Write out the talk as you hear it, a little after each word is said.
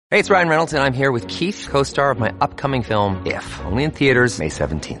Hey, it's Ryan Reynolds, and I'm here with Keith, co-star of my upcoming film, If, only in theaters May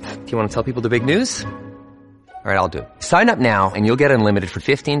 17th. Do you want to tell people the big news? All right, I'll do it. Sign up now and you'll get unlimited for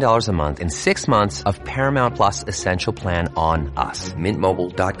 $15 a month and 6 months of Paramount Plus Essential Plan on us.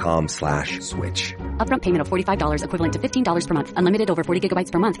 MintMobile.com/switch. Upfront payment of $45 equivalent to $15 per month. Unlimited over 40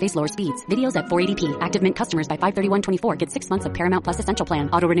 gigabytes per month. Face lower speeds. Videos at 480p. Active Mint customers by 531.24 get 6 months of Paramount Plus Essential Plan.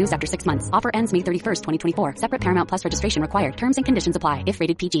 Auto renews after 6 months. Offer ends May 31st, 2024. Separate Paramount Plus registration required. Terms and conditions apply if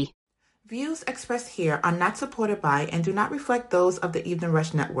rated PG. Views expressed here are not supported by and do not reflect those of the Evening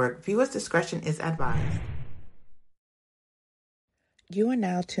Rush Network. Viewers' discretion is advised. You are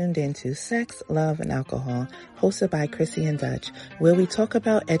now tuned into Sex, Love, and Alcohol, hosted by Chrissy and Dutch, where we talk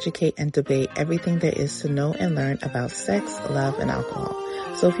about, educate, and debate everything there is to know and learn about sex, love, and alcohol.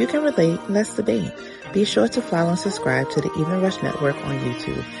 So if you can relate, let's debate. Be sure to follow and subscribe to the Evening Rush Network on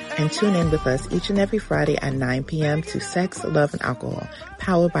YouTube, and tune in with us each and every Friday at 9 p.m. to Sex, Love, and Alcohol,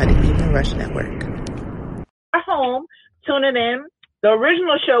 powered by the Evening Rush Network. Home, tuning in. The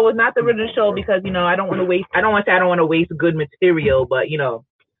original show was not the original show because, I don't want to waste, I don't want to waste good material, but,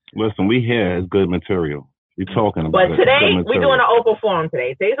 Listen, we here is good material. We're talking about But today, we're doing an open forum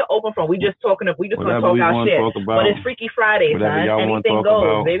today. Today's an open forum. We just want to talk our shit. But it's Freaky Friday, son. Anything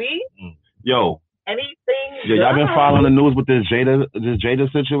goes, baby. Yo. Anything Yo, y'all been following the news with this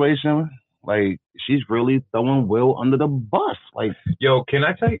Jada situation? Like, she's really throwing Will under the bus. Like, yo, can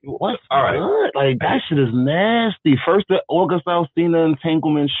I tell you? What's all right? Good? Like, that shit is nasty. First, the August Alsina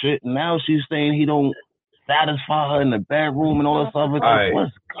entanglement shit. And now she's saying he don't satisfy her in the bedroom and all this stuff. It's like,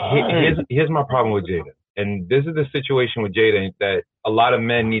 what's good? Here's my problem with Jada. And this is the situation with Jada that a lot of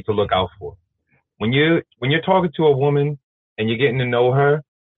men need to look out for. When you're talking to a woman and you're getting to know her,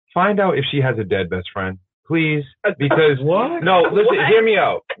 find out if she has a dead best friend. Please, because what? No, listen, hear me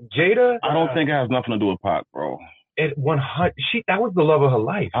out. Jada, I don't think it has nothing to do with Pac, bro. That was the love of her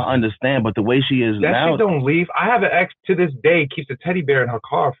life. I understand, but the way she is that now, she don't leave. I have an ex to this day keeps a teddy bear in her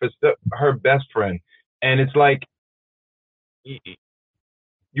car for her best friend, and it's like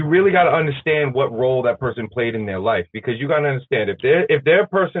you really got to understand what role that person played in their life, because you got to understand if they're a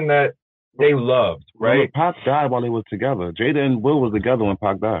person that they loved, right? Pac died while they were together. Jada and Will was together when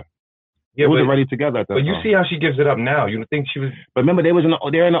Pac died. Yeah, they were already together at that time. But you see how she gives it up now. You think she was? But remember,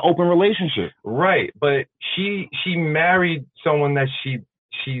 they're in an open relationship, right? But she married someone that she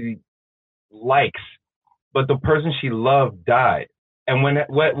likes, but the person she loved died. And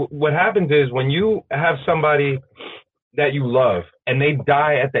what happens is when you have somebody that you love and they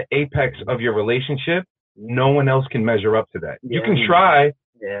die at the apex of your relationship, no one else can measure up to that. Yeah. You can try,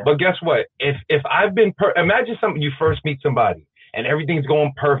 but guess what? If I've been imagine you first meet somebody. And everything's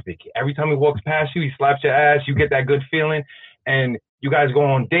going perfect. Every time he walks past you, he slaps your ass. You get that good feeling. And you guys go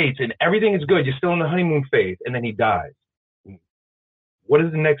on dates. And everything is good. You're still in the honeymoon phase. And then he dies. What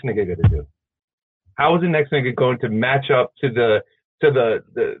is the next nigga going to do? How is the next nigga going to match up to the level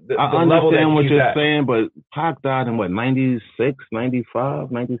that I understand what you're saying, but Pac died in what, 96,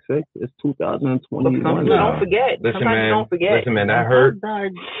 95, 96? It's 2021. Don't forget. Listen, man, that hurt.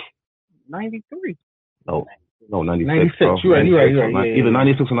 Died 93. No, 96. 96. You're right. Either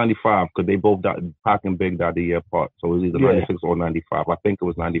 96 or 95, because they both died. Pac and Big died a year apart. So it was either 96 or 95. I think it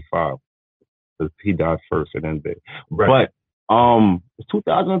was 95. Because he died first and then Big. Right. But it's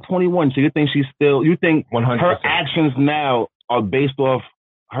 2021. So you think 100%. her actions now are based off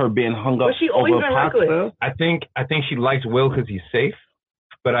her being hung up over Pac? I think she likes Will because he's safe.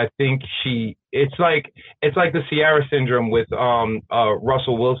 But I think it's like the Ciara syndrome with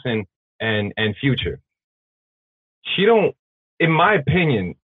Russell Wilson and Future. She don't, in my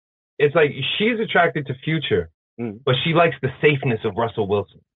opinion, it's like she's attracted to Future, but she likes the safeness of Russell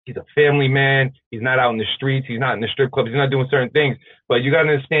Wilson. He's a family man. He's not out in the streets. He's not in the strip clubs. He's not doing certain things. But you got to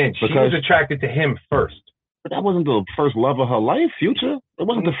understand, she was attracted to him first. But that wasn't the first love of her life, Future. It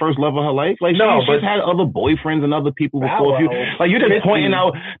wasn't the first love of her life. Like, she's had other boyfriends and other people before. Like, you're just pointing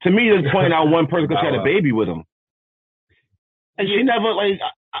out, to me, you're just pointing out one person because she had a baby with him. And she never,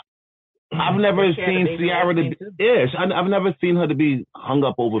 I've never seen Ciara I've never seen her to be hung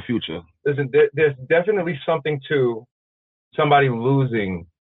up over Future. Listen, there's definitely something to somebody losing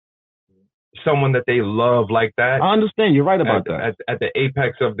someone that they love like that. I understand. You're right about that. At the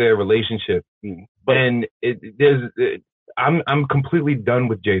apex of their relationship. But I'm completely done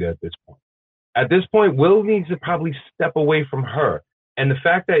with Jada at this point. At this point, Will needs to probably step away from her. And the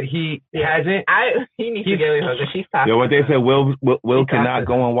fact that he hasn't, he needs to get with her because she's toxic. Yo, what they said, Will cannot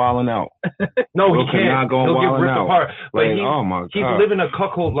go on wilding out. No, Will he can't. Cannot go on He'll get wilding ripped out. apart. But oh my God, he's living a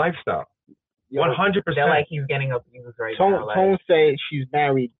cuckold lifestyle. 100%. They're like he's getting abused right now. Tone said she's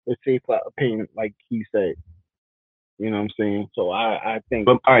married with safe opinion, like he said. You know what I'm saying? So I think.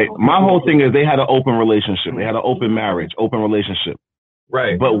 But all right, my whole thing is they had an open relationship. They had an open marriage, open relationship.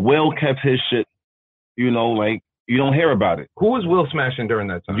 Right. But Will kept his shit. You know, like you don't hear about it. Who was Will smashing during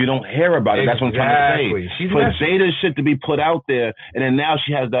that time? You don't hear about it. That's what I'm trying to say. For Jada's shit to be put out there, and then now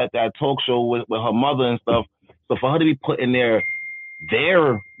she has that talk show with her mother and stuff. So for her to be put in their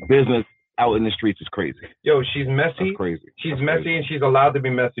business out in the streets is crazy. Yo, she's messy. That's crazy. She's messy, and she's allowed to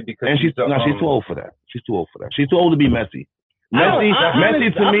be messy because she's too old for that. She's too old for that. She's too old to be messy. Messy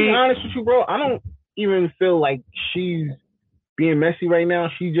to I'll me. be honest with you, bro. I don't even feel like she's being messy right now.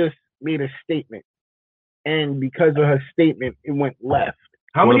 She just made a statement, and because of her statement, it went left.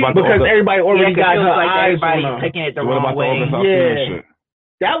 Because everybody already got her eyes on her. Taking it the wrong way. Yeah.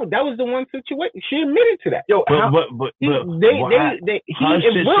 That was the one situation. She admitted to that. Yo, if Will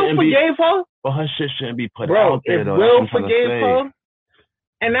forgave her, but her shit shouldn't be put out there. If Will forgave her,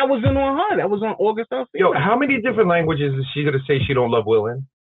 and that wasn't on her. That was on August 13th. Yo, how many different languages is she gonna say she don't love Will in?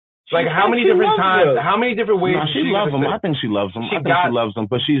 Like how many different times? How many different ways? Nah, she loves him. I think she loves him. She loves him,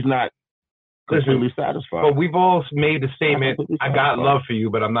 but she's not completely satisfied. But we've all made the statement, I got love for you,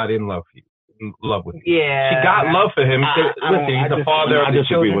 but I'm not in love with you. Yeah. She got love for him. Listen, he's the father of the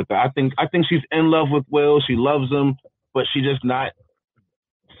children. I disagree with that. I think she's in love with Will. She loves him, but she's just not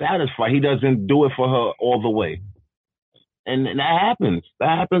satisfied. He doesn't do it for her all the way. And that happens.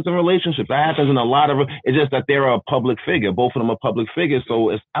 That happens in relationships. That happens in a lot of. It's just that they're a public figure. Both of them are public figures,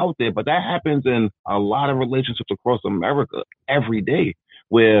 so it's out there. But that happens in a lot of relationships across America every day,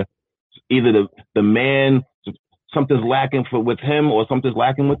 where either the man, something's lacking with him, or something's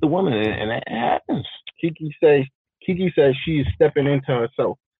lacking with the woman, and that happens. Kiki says she's stepping into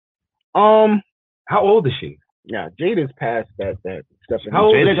herself. How old is she? Yeah, Jada's past that stepping. How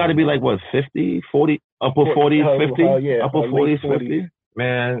old Jada got to be like what, 50, 40, upper 40s, 50, upper 40s, 50.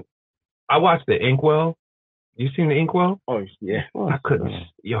 Man, I watched the Inkwell. You seen the Inkwell? Oh yeah, I couldn't.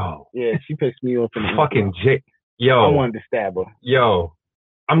 Yo. Yeah, she pissed me off. Fucking Jake. Yo. I wanted to stab her. Yo.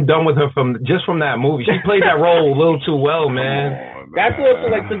 I'm done with her from that movie. She played that role a little too well, man. That's also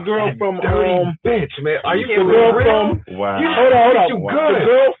like the girl from bitch, man. Are you the girl from? Wow. Hold on. The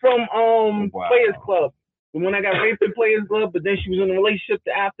girl from Players Club. The one that got raped in Players Club, but then she was in a relationship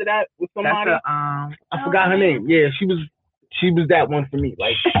after that with somebody. I forgot her name. Yeah, she was that one for me.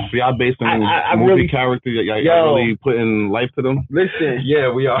 Like, so y'all based on movie characters, y'all really putting life to them. Listen,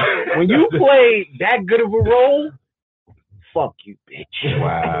 yeah, we are. When you play that good of a role, fuck you, bitch.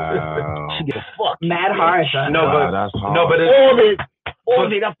 Wow. She get a fuck. Mad harsh. That's hard. All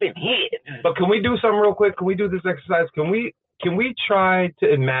of it up in here. But can we do something real quick? Can we do this exercise? Can we try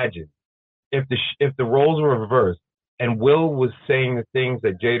to imagine if the roles were reversed and Will was saying the things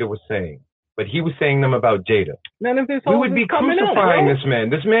that Jada was saying, but he was saying them about Jada? None of this. We would be crucifying this man.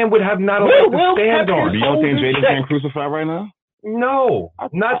 This man would have not a leg to stand on. Do you don't think Jada's getting crucified right now? No,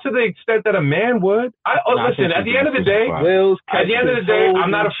 not to the extent that a man would. Listen, at the end of the day,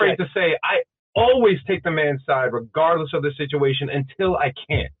 I'm not afraid to say I always take the man's side, regardless of the situation, until I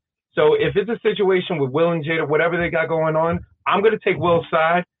can't. So if it's a situation with Will and Jada, whatever they got going on, I'm going to take Will's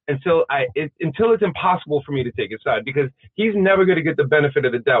side until it's impossible for me to take his side, because he's never going to get the benefit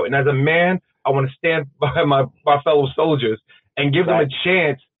of the doubt. And as a man, I want to stand by my fellow soldiers and give them a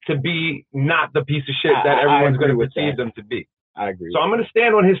chance to be not the piece of shit that everyone's going to perceive them to be. I agree. So I'm going to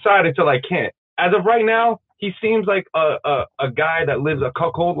stand on his side until I can't. As of right now, he seems like a guy that lives a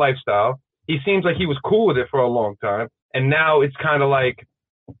cuckold lifestyle. He seems like he was cool with it for a long time. And now it's kind of like,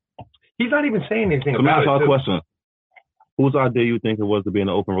 he's not even saying anything about it. Let me ask you a question. Whose idea you think it was to be in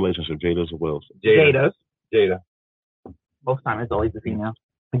an open relationship, Jada's or Will's? Jada. Most times it's always the female.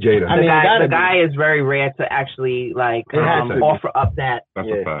 Jada. The guy is very rare to actually offer up that. That's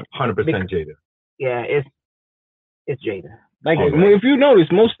a fact. 100% Jada. Yeah, it's Jada. Like, if you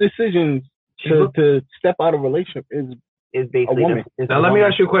notice, most decisions to step out of a relationship is basically a woman. Now let me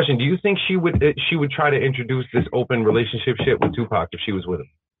ask you a question. Do you think she would try to introduce this open relationship shit with Tupac if she was with him?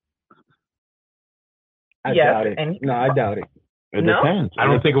 I doubt it. No, I doubt it. It depends. I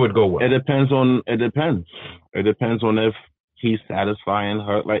don't think it would go well. It depends on if he's satisfying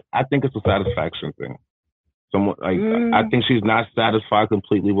her. Like, I think it's a satisfaction thing. I think she's not satisfied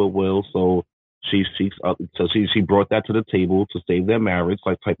completely with Will, so she seeks up. So she brought that to the table to save their marriage,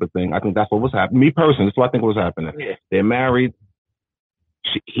 like type of thing. I think that's what was happening. Me personally, that's what I think was happening. Yeah. They're married.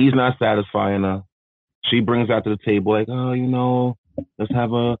 He's not satisfying her. She brings that to the table, like, let's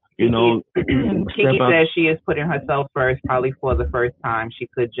have a, Kiki says she is putting herself first, probably for the first time. She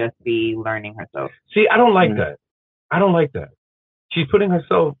could just be learning herself. See, I don't like that. I don't like that. She's putting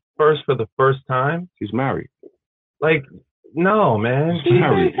herself first for the first time. She's married. Like, No, man. She's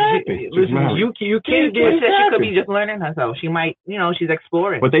happy. Listen, you can't get. She could be just learning herself. She might, she's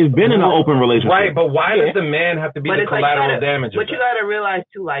exploring. But they've been in an open relationship, right? But why does the man have to be the collateral damage? But you gotta realize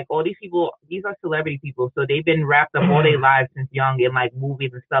too, like all these people, these are celebrity people, so they've been wrapped up all their lives since young in like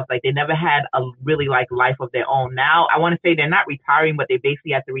movies and stuff. Like they never had a really like life of their own. Now I want to say they're not retiring, but they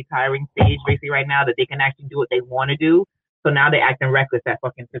basically at the retiring stage basically right now that they can actually do what they want to do. So now they're acting reckless at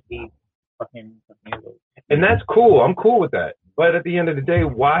fucking 50 fucking years old. And that's cool. I'm cool with that. But at the end of the day,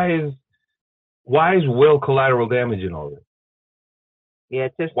 why is Will collateral damage in all this? Yeah,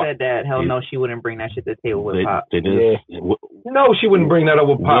 Tiff said that hell no, she wouldn't bring that shit to the table with Pop. No, she wouldn't bring that up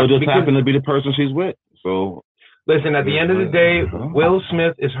with Pop. Will just happened to be the person she's with. So listen, at the end of the day, Will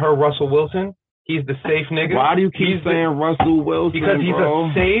Smith is her Russell Wilson. He's the safe nigga. Why do you keep saying Russell Wilson? Because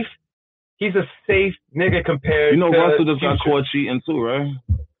he's a safe nigga compared to Russell just got caught cheating too, right?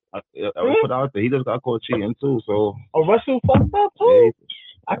 I put out there. He just got caught cheating too. So Russell fucked up too.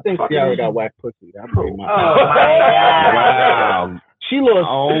 I think Ciara got whack pussy. That pretty much. Oh my god! Wow. She lost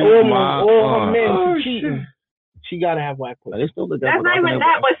all her men to cheating. She gotta have whack pussy. That's not even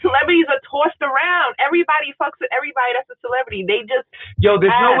that, but celebrities are tossed around. Everybody fucks with everybody that's a celebrity. They just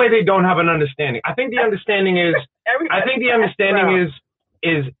there's no way they don't have an understanding. I think the understanding is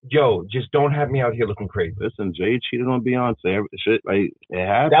is just don't have me out here looking crazy. Listen, Jay cheated on Beyonce. Shit, like it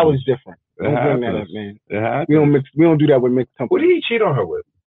happened. That was different. It happened, man. It happened. We don't do that with mixed company. What did he cheat on her with?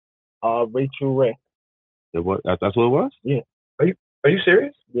 Rachel Ray. What? That's what it was? Yeah. Are you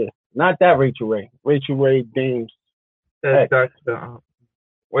serious? Yeah. Not that Rachel Ray. Rachel Ray Dames. Wait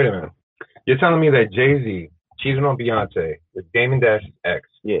a minute. You're telling me that Jay-Z cheated on Beyonce with Damon Dash's ex?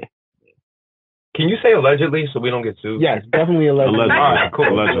 Yeah. Can you say allegedly so we don't get sued? Yes, definitely allegedly. All right, cool.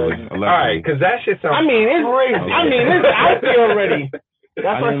 Allegedly. All right, because that shit sounds crazy. It's out there already.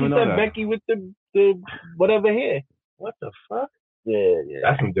 That's why she said Becky with the whatever hair. What the fuck? Yeah.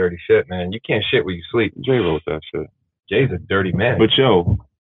 That's some dirty shit, man. You can't shit where you sleep. Jay wrote that shit. Jay's a dirty man. But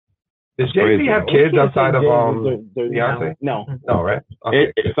does Jay-Z have kids outside of Beyonce? No, right?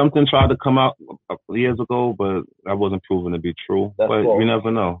 Okay, something tried to come out years ago, but that wasn't proven to be true. But you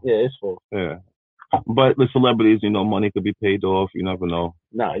never know. Yeah, it's false. Yeah. But with celebrities, money could be paid off. You never know.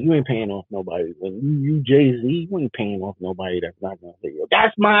 Nah, you ain't paying off nobody. When you Jay-Z, you ain't paying off nobody that's not gonna say,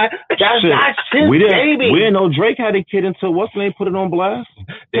 that's his baby. We didn't know Drake had a kid until what's the name put it on blast.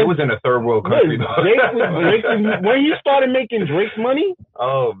 It was in a third world country. Drake, when he started making Drake money,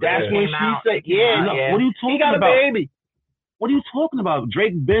 that's when she said, what are you talking he got about? A baby. What are you talking about?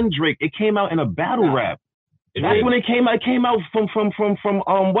 Drake been Drake. It came out in a battle rap. That's when it came out. It came out from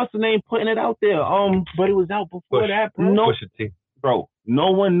what's the name putting it out there. But it was out before that, bro. No, Pusha T. Bro,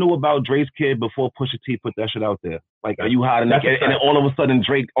 no one knew about Drake's kid before Pusha T put that shit out there. Like, are you hiding that kid? And then all of a sudden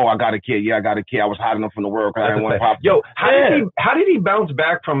Drake, I got a kid. Yeah, I got a kid. I was hiding him from the world because I didn't want to pop. Yo, how did he bounce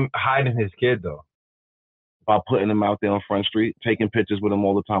back from hiding his kid though? By putting him out there on Front Street, taking pictures with him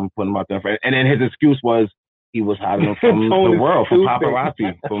all the time, putting him out there. And then his excuse was he was hiding him from the world, from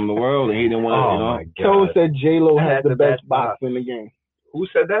paparazzi, from the world, and he didn't want to. Tone said J-Lo has the best box in the game. Who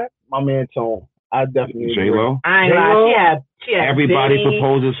said that? My man Tone. I definitely J-Lo. I ain't lying. She had everybody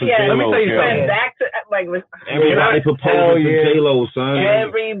proposes to J-Lo. Let me tell you something. Back to everybody proposes to J-Lo, son.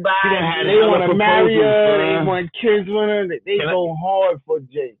 Everybody. They want to marry her. They want kids with her. They go hard for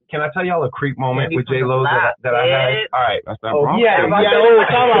Jay. Can I tell y'all a creep moment with J-Lo that I had? All right. That's not wrong. Yeah. Come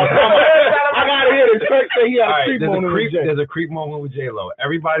on. I got to hear this. Kirk said he had a creep moment with Jay. There's a creep moment with J-Lo.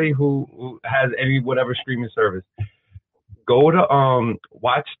 Everybody who has any whatever streaming service, go to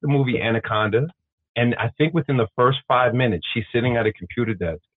watch the movie Anaconda. And I think within the first 5 minutes, she's sitting at a computer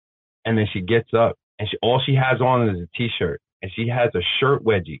desk, and then she gets up, and all she has on is a T-shirt, and she has a shirt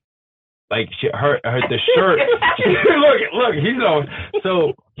wedgie, like the shirt. look, he's on.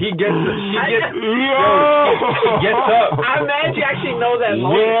 So she gets up. I'm mad you actually know that.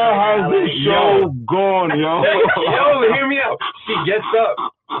 Where has the show gone, yo? Yo, hear me out.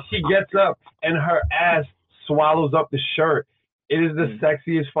 She gets up, and her ass swallows up the shirt. It is the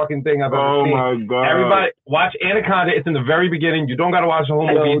sexiest fucking thing I've ever seen. Oh my God. Everybody, watch Anaconda. It's in the very beginning. You don't got to watch the whole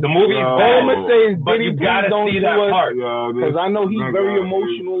movie. The movie is bad. All I'm going to say is, but you got to see that part. Because I know he's very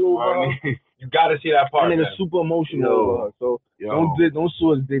emotional over her. You got to see that part. And then it's super emotional over her. So don't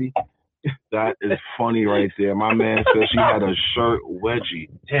sue us, Diddy. That is funny right there. My man said she had a shirt wedgie.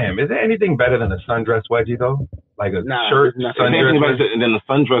 Damn, is there anything better than a sundress wedgie though? Like a shirt sundress wedgie? And then the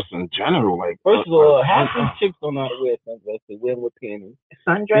sundress in general. Like, first of all, half these chicks don't know how to wear sundress. They wear with panties.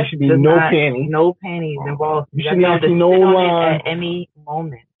 Sundress there should be no panties. No panties involved. You should not see no at any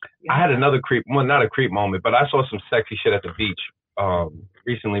moment. I had another creep, well, not a creep moment, but I saw some sexy shit at the beach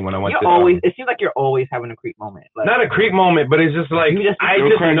recently when I went to. It seems like you're always having a creep moment. Like, not a creep moment, but it's just like I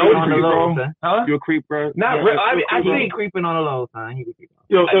just noticed you, bro. Huh? You're a creep, bro. Not really. I think he's creeping on the low, son. He be creeping.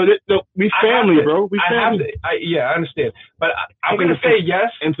 Yo, we family, bro. We family. I understand, but I'm gonna say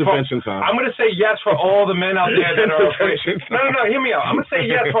yes. Intervention time. I'm gonna say yes for all the men out there that are afraid. No, hear me out. I'm gonna say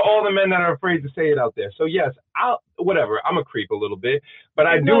yes for all the men that are afraid to say it out there. So yes, whatever. I'm a creep a little bit, but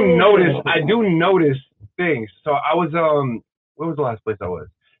I do notice things. So I was where was the last place I was?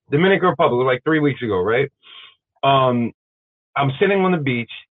 Dominican Republic, like 3 weeks ago, right? I'm sitting on the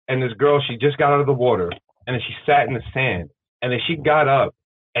beach, and this girl, she just got out of the water, and then she sat in the sand, and then she got up,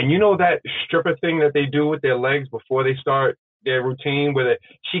 and you know that stripper thing that they do with their legs before they start their routine, where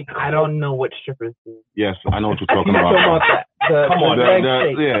I don't know what strippers do. Yes, I know what you're talking about. Come on,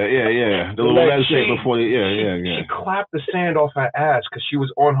 yeah. The little leg shape before, yeah. She clapped the sand off her ass because she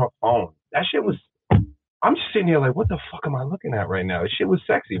was on her phone. That shit was. I'm just sitting here like, what the fuck am I looking at right now? This shit was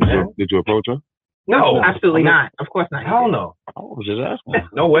sexy, man. Did you approach her? No. Absolutely not. Of course not. Hell no. I was just asking.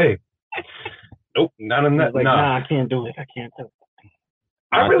 No way. Nope. None of that. Like, nah, I can't do it.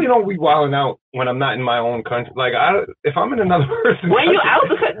 I really don't be wilding out when I'm not in my own country. Like, if I'm in another person's when country, you out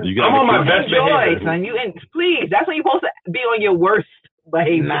the country, I'm on my best behavior. Son. Please, that's when you're supposed to be on your worst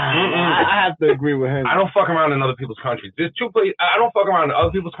behavior. I have to agree with him. I don't fuck around in other people's countries. There's two places. I don't fuck around in other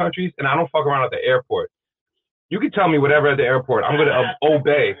people's countries, and I don't fuck around at the airport. You can tell me whatever at the airport. I'm going to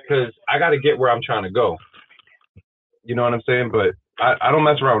obey because I got to get where I'm trying to go. You know what I'm saying? But I don't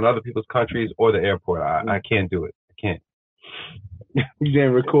mess around with other people's countries or the airport. I can't do it. I can't. You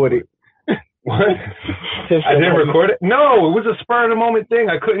didn't record it. What? I didn't record it? No, it was a spur of the moment thing.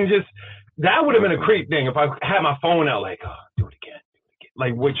 I couldn't just. That would have been a creep thing if I had my phone out like, oh, do it again.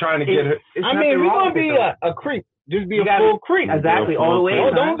 Like we're trying to get her. I mean, we're going to be a creep. Just be a full creep. Exactly, all the way.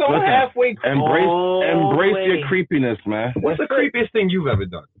 Don't go halfway. Embrace your creepiness, man. What's the creepiest thing you've ever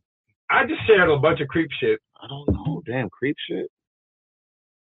done? I just shared a bunch of creep shit. I don't know. Damn, creep shit.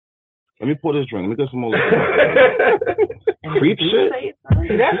 Let me pour this drink. Let me get some more. Creep shit?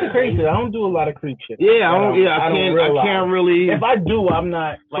 See, that's the crazy. I don't do a lot of creep shit. Yeah, I can't really. If I do, I'm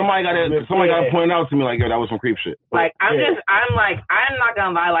not. Like, somebody got to point out to me like, yo, that was some creep shit. Like, I'm not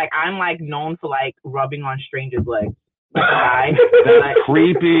gonna lie. Like, I'm like known for like rubbing on strangers' legs. Like a guy. That's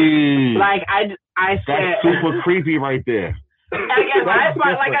creepy. Like I said. That's super creepy right there. Again,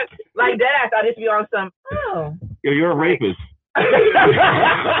 like dead ass. I just be on some. Oh. Yo, you're a rapist.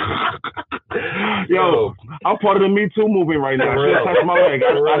 Yo, I'm part of the Me Too movement right now. She touched my leg.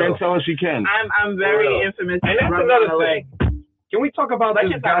 I didn't tell her she can. I'm very infamous. And that's another thing. Can we talk about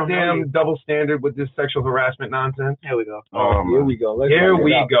this goddamn double standard with this sexual harassment nonsense? Here we go. Here we go. Here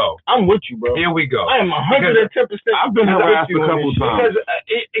we go. I'm with you, bro. Here we go. I am 110%. I've been harassed a couple times.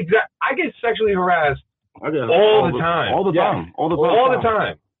 Because I get sexually harassed all the time. All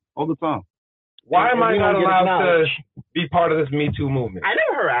the time. Why am I not allowed to be part of this Me Too movement? I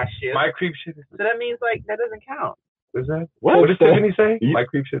never harassed you. My creep shit is... So that means, like, that doesn't count. Is that? What did Tiffany say? My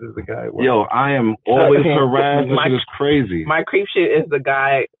creep shit is the guy. Yo, I am always harassed. This is crazy. My creep shit is the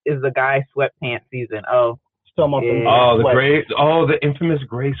guy sweatpants season. Oh. The infamous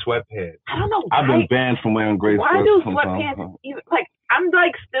gray sweatpants. I don't know. I've been banned from wearing gray sweatpants. Why do sweatpants even, like, I'm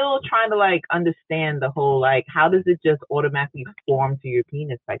like still trying to like understand the whole like how does it just automatically form to your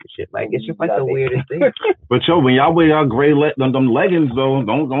penis type of shit? Like it's just like the weirdest thing. But yo, when y'all wear y'all gray them leggings though,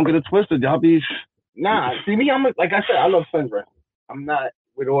 don't get it twisted. Y'all be see me. Like I said, I love sundress. I'm not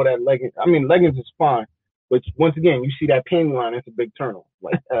with all that leggings. I mean, leggings is fine, but once again, you see that panty line, it's a big turtle.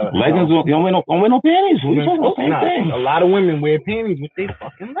 Like leggings, you don't wear no panties. What are you talking about? Same thing. A lot of women wear panties with their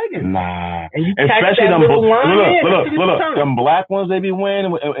fucking leggings. Nah, and you especially them look, them black ones they be wearing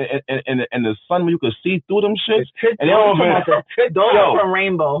in the sun when you can see through them shits. And they all from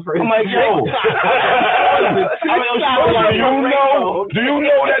Rainbow. I'm like, yo, do you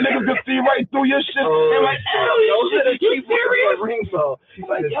know that niggas can see right through your shit? They're like, you serious? Rainbow. She's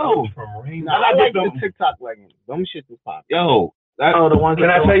like, yo, from Rainbow. I like the TikTok leggings. Them shits is pop. Yo. The ones can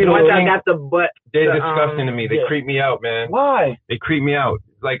I tell you the ones that got the butt? They're disgusting to me. They creep me out, man. Why? They creep me out.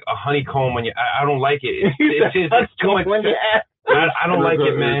 Like a honeycomb when you. I don't like it. It's too much. I don't like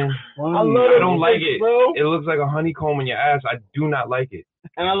it, man. I don't like it. Bro. It looks like a honeycomb in your ass. I do not like it.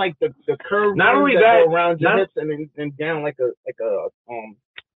 And I like the curve. Not only that, go around your hips and then down like a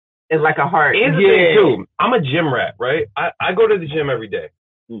It's like a heart. Here's the thing too. I'm a gym rat, right? I go to the gym every day.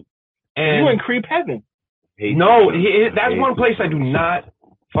 And you in creep heaven. No, that's one place I do not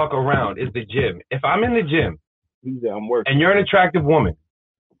fuck around is the gym. If I'm in the gym I'm working. and you're an attractive woman,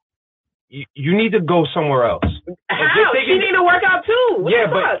 you need to go somewhere else. How? She need to work out too.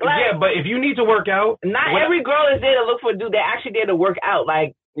 But if you need to work out, not every girl is there to look for a dude. They're actually there to work out.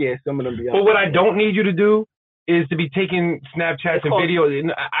 Like, yeah, some of them be. But what I don't need you to do is to be taking Snapchats and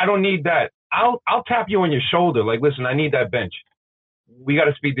videos. I don't need that. I'll tap you on your shoulder. Like, listen, I need that bench. We got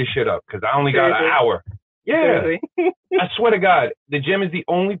to speed this shit up because I only got an hour. Yeah, I swear to God, the gym is the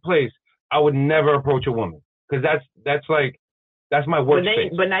only place I would never approach a woman because that's my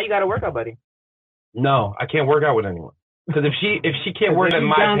workspace. But now you got a workout buddy. No, I can't work out with anyone because if she can't work at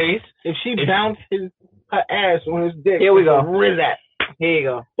my pace, if she bounces her ass on his dick, here we go. Where is that? Here you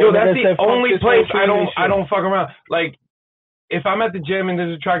go. Yo, that's the only place I don't fuck around. Like, if I'm at the gym and there's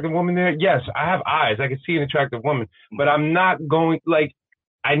an attractive woman there, yes, I have eyes. I can see an attractive woman, but I'm not going, like,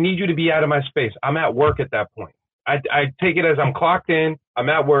 I need you to be out of my space. I'm at work at that point. I take it as I'm clocked in. I'm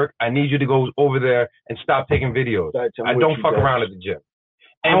at work. I need you to go over there and stop taking videos. I don't fuck around at the gym.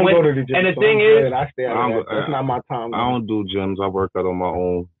 And I don't go to the gym. And the thing is, I stay out of that. That's not my time. I don't do gyms. I work out on my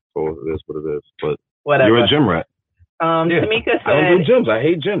own. So it is what it is. But whatever. You're a gym rat. Tamika said, I don't do gyms. I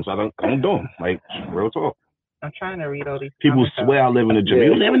hate gyms. I don't do them. Like, real talk. I'm trying to read all these. People swear I live in the gym.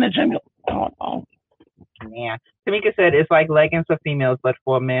 You live in the gym. Yeah. Tamika said it's like leggings for females, but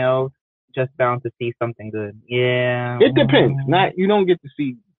for males, just bound to see something good. Yeah. It depends. You don't get to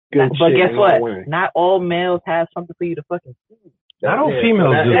see good but shit. But guess what? Not all males have something for you to fucking see. Not all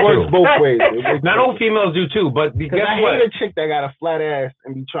females do it works both ways. Not all females do too, but guess what? I hate a chick that got a flat ass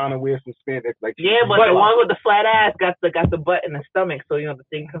and be trying to wear some spandex like. Yeah, but the one with the flat ass got the butt in the stomach, so you know the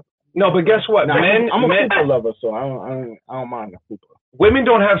thing. No, but guess what? I'm a fupa lover, so I don't mind the fupa. Women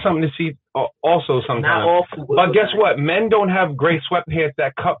don't have something to see also sometimes. Not all fupa. But guess what? Men don't have gray sweatpants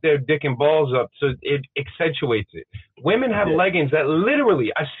that cup their dick and balls up, so it accentuates it. Women have leggings that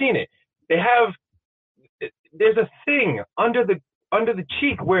literally, I've seen it. They have. There's a thing under the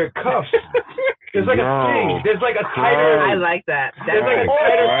cheek where it cuffs. There's like a thing. There's like a tighter. I like that. There's like a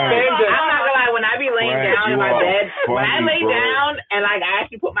tighter spandex. I'm not gonna lie. When I be laying down in my bed, when I lay down and like I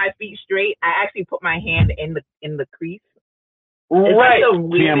actually put my feet straight, I actually put my hand in the crease. It's right. Like the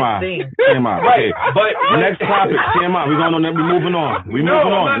weirdest thing. TMI. Right. But next topic. TMI. We're going on. We're moving on. We're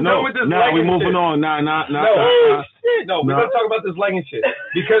moving on. No, we're moving on. Nah. No, we're gonna talk about this legging shit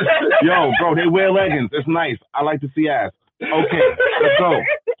because yo, bro, they wear leggings. It's nice. I like to see ass. Okay, let's go.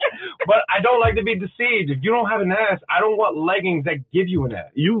 But I don't like to be deceived. If you don't have an ass, I don't want leggings that give you an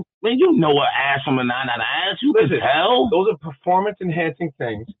ass. You know an ass from a non-ass. You can tell. Those are performance-enhancing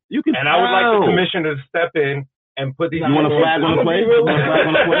things. You can and tell. I would like the commissioner to step in and put these. You want a flag on the plate?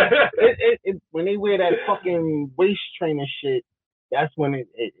 When they wear that fucking waist trainer shit, that's when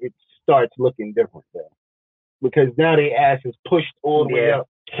it starts looking different though. Because now their ass is pushed all the way up.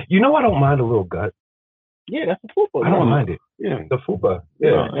 You know, I don't mind a little gut. Yeah, that's the fupa. I don't mind it. Yeah, the fupa.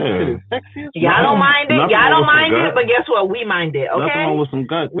 Yeah. Y'all don't mind it. Y'all don't mind it, but guess what? We mind it. Okay. Nothing wrong with some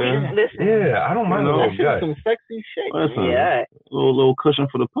gut, man. Listen. Yeah, I don't mind a little gut. Some sexy shit. Listen, yeah. Little cushion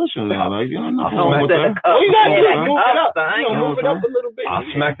for the pushing now. Like, you know, nothing wrong with that. Well, you gotta move it up. Move it up a little bit. I'll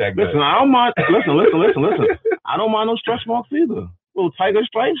smack that gut. Listen, I don't mind. Listen. I don't mind no stretch marks either. Little tiger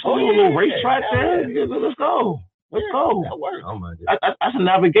stripes, little racetrack there. Let's go. Let's go. That works. That's a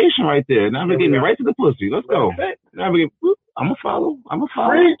navigation right there. Navigate me right to the pussy. Let's go. Navigate. I'm gonna follow.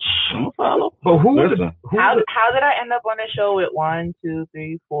 But who? How did I end up on the show with 1, 2,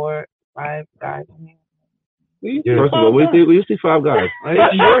 3, 4, 5 guys? First of all, we see 5 guys.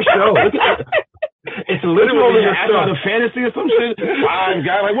 It's your show. It's literally your show. The fantasy or some shit. 5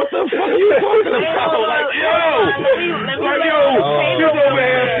 guys. Like, what the fuck are you talking about? Like, yo, he's over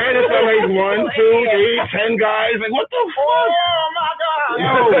here fantasy like 1, 2, 3, 10 guys. Like, what the fuck? Oh my god! Yo,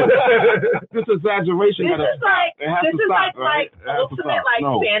 this exaggeration. This is like ultimate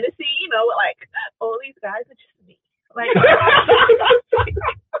fantasy. You know, like all these guys are just me. Like.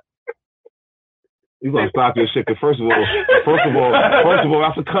 You gonna stop your shit? Cause first of all,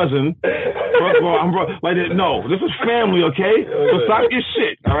 that's a cousin. First of all, I'm like, no, this is family, okay? So stop your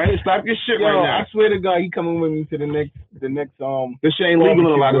shit, all right? Stop your shit right now. I swear to God, he coming with me to the next. This shit ain't legal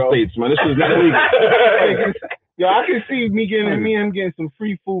in a lot of states, man. This shit's not legal. Yo, I can see me and him getting some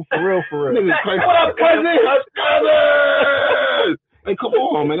free food for real. What up, cousin? Hey, come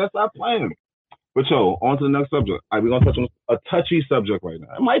on, man. That's not playing. But yo, on to the next subject. All right, we're gonna touch on a touchy subject right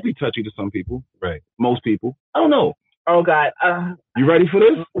now. It might be touchy to some people, right? Most people. I don't know. Oh God. You ready for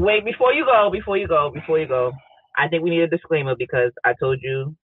this? Wait, before you go. I think we need a disclaimer because I told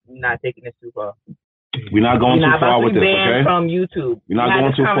you we're not taking this too far. We're not going too far with this, okay? From YouTube. You're not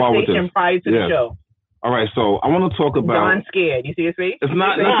going too far with this. Prior to the show. All right, so I want to talk about. Don's scared. You see his face? It's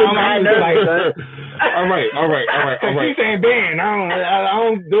not. All right. She's saying, Dan, I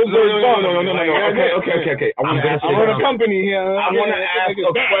don't. Those no. Okay. I'm on a company here. I want to ask a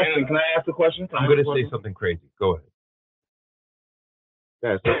question. Can I ask a question? I'm going to say something crazy. Go ahead.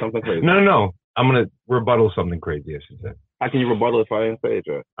 Yeah, say something crazy. No. I'm going to rebuttal something crazy, I should say. How can you rebuttal if I didn't say it,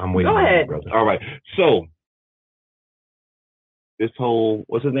 Joe? I'm waiting. Go ahead. brother. All right. So, this whole,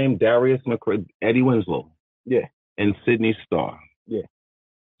 what's his name? Darius McCray, Eddie Winslow. Yeah. And Sydney Starr. Yeah.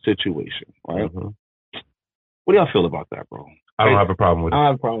 Situation, right? Mm-hmm. What do y'all feel about that, bro? I don't have a problem with it. I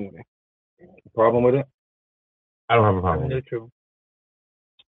don't have a problem with it. Problem with it? I don't have a problem with it. Neutral.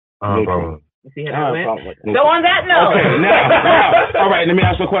 I don't have a problem with it. You see how that went? So on that note. Okay, now, all right, let me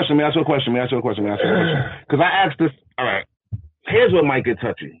ask you a question. Because I asked this, all right, here's what might get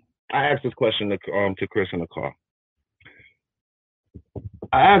touchy. I asked this question to Chris in the car.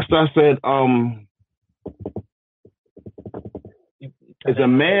 I said, is a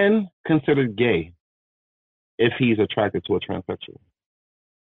man considered gay if he's attracted to a transsexual?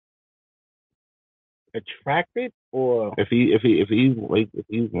 Attracted or if he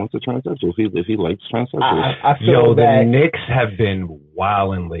wants a transsexual, if he likes transsexuals. I feel the Knicks have been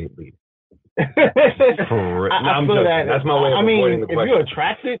wilding lately. I feel that. That's my way of avoiding the question. If you're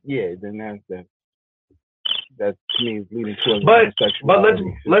attracted, yeah, then that means leading to a transsexual. But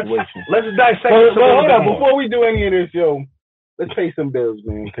let's dissect. Hold on, before we do any of this, yo. Let's pay some bills,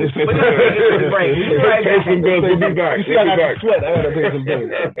 man. Pay some bills. We'll be back. I gotta pay some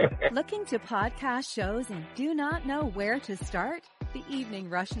bills. Looking to podcast shows and do not know where to start? The Evening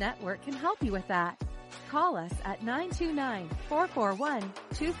Rush Network can help you with that. Call us at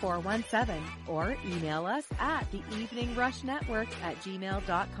 929-441-2417 or email us at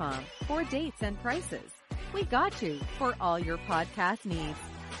theeveningrushnetwork@gmail.com for dates and prices. We got you for all your podcast needs.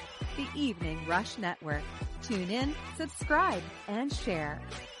 The Evening Rush Network. Tune in, subscribe, and share.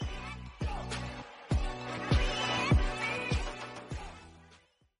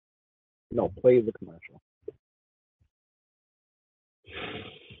 No, play the commercial.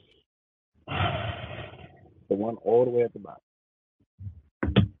 The one all the way at the bottom.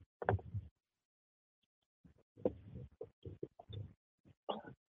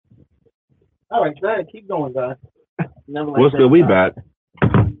 All right, go ahead. Keep going, guys. What's good? We back.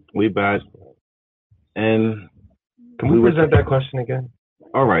 And can we present that question again?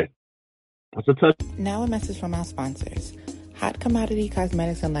 All right. What's the touch? Now a message from our sponsors. Hot Commodity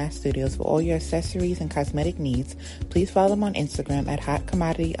Cosmetics and Lash Studios for all your accessories and cosmetic needs. Please follow them on Instagram at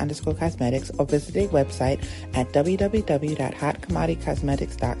hotcommodity_cosmetics or visit their website at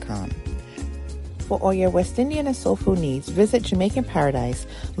www.hotcommoditycosmetics.com. For all your West Indian and soul food needs, visit Jamaican Paradise,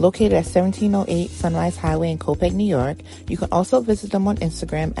 located at 1708 Sunrise Highway in Copiague, New York. You can also visit them on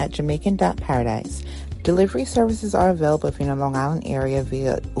Instagram at jamaican.paradise. Delivery services are available if you're in the Long Island area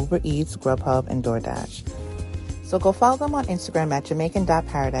via Uber Eats, Grubhub, and DoorDash. So go follow them on Instagram at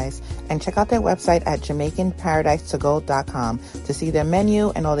jamaican.paradise and check out their website at jamaicanparadisetogo.com to see their menu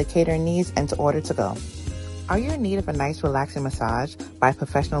and all their catering needs and to order to go. Are you in need of a nice, relaxing massage by a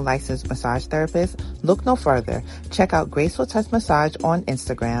professional licensed massage therapist? Look no further. Check out Graceful Touch Massage on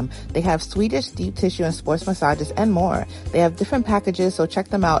Instagram. They have Swedish deep tissue and sports massages and more. They have different packages, so check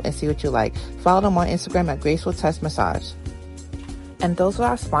them out and see what you like. Follow them on Instagram at Graceful Touch Massage. And those are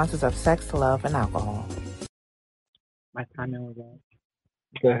our sponsors of Sex, Love, and Alcohol. My timing was on.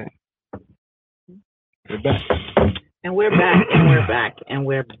 Go ahead. We're back. And we're back, and we're back, and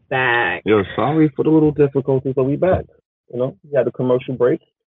we're back. Yo, sorry for the little difficulties, but we back. You know, we had a commercial break.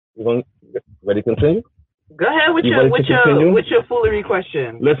 Ready to continue? Go ahead with your foolery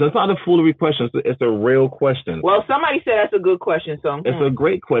question. Listen, it's not a foolery question. It's a real question. Well, somebody said that's a good question, so it's a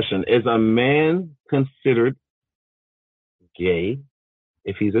great question. Is a man considered gay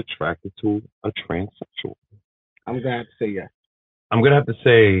if he's attracted to a transsexual? I'm gonna have to say yes. I'm gonna have to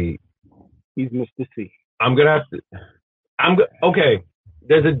say he's Mr. C. Okay. I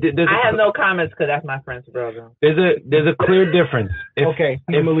have no comments because that's my friend's brother. There's a clear difference.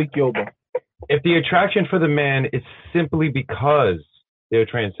 Malik Yoba. If the attraction for the man is simply because they're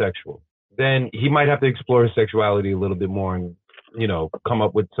transsexual, then he might have to explore his sexuality a little bit more and, come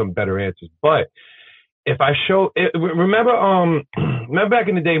up with some better answers. But if I remember back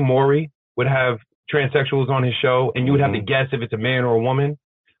in the day, Maury would have transsexuals on his show and you would have to guess if it's a man or a woman.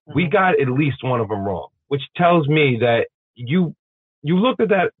 We got at least one of them wrong, which tells me that you looked at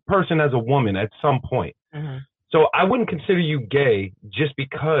that person as a woman at some point. Mm-hmm. So I wouldn't consider you gay just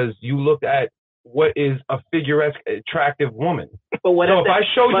because you looked at what is a figuresque, attractive woman. But what so if I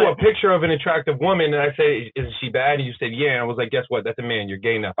show you a picture of an attractive woman and I say, "Isn't she bad?" and you said, "Yeah," and I was like, "Guess what? That's a man. You're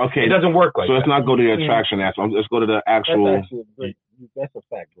gay now." Okay, it doesn't work like that. So let's not go to the attraction aspect. Let's go to the actual. That's a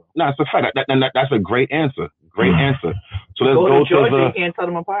fact, bro. No, it's a fact. That's a great answer. Great answer. So let's go to Georgia, the. You can't tell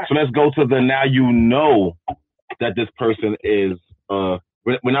them apart. So let's go to the now you know that this person is.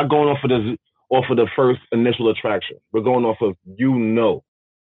 We're not going off of the first initial attraction. We're going off of you know.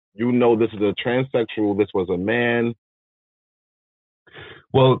 You know this is a transsexual. This was a man.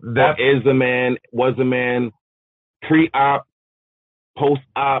 Well, that is a man. Was a man. Pre-op,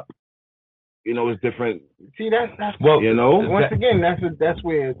 post-op. You know, it's different. See, that's well. You know, once again, that's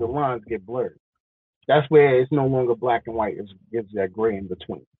where the lines get blurred. That's where it's no longer black and white. It gives that gray in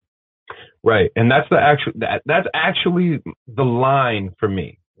between. Right, and that's that's actually the line for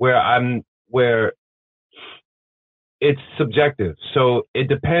me where it's subjective. So it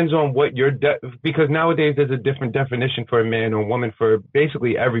depends on what because nowadays there's a different definition for a man or a woman for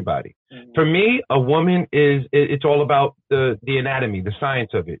basically everybody. Mm-hmm. For me, a woman it's all about the anatomy, the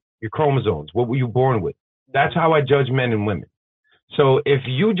science of it, your chromosomes, what were you born with. That's how I judge men and women. So if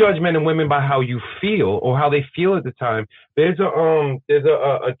you judge men and women by how you feel or how they feel at the time, there's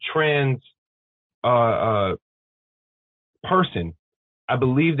a trans person. I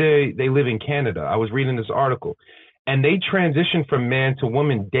believe they live in Canada. I was reading this article. And they transition from man to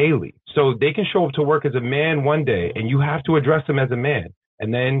woman daily. So they can show up to work as a man one day and you have to address them as a man.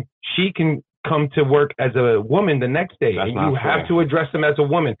 And then she can come to work as a woman the next day and you have to address them as a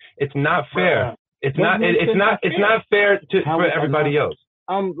woman. It's not fair. It's not fair for everybody else.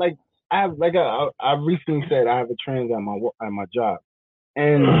 Like I recently said I have a trans at my job.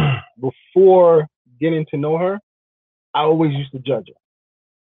 And before getting to know her, I always used to judge her.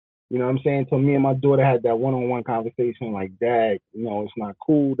 You know what I'm saying? So me and my daughter had that one-on-one conversation like, Dad, it's not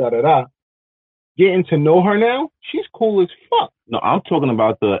cool, da-da-da. Getting to know her now, she's cool as fuck. No, I'm talking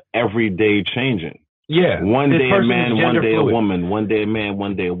about the everyday changing. Yeah. One day a man, one day a woman. One day a man,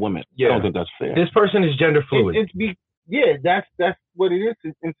 one day a woman. Yeah. I don't think that's fair. This person is gender fluid. That's what it is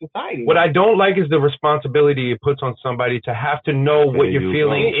in society. What I don't like is the responsibility it puts on somebody to have to know what you're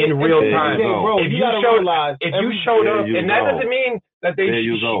feeling in real time. If you showed up, and that doesn't mean that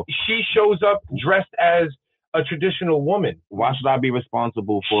she shows up dressed as a traditional woman. Why should I be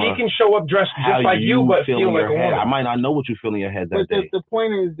responsible for? She can show up dressed just like you, but feel like a woman. I might not know what you feel in your head that day. The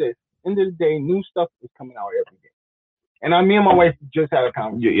point is this: end of the day, new stuff is coming out every day. And me and my wife just had a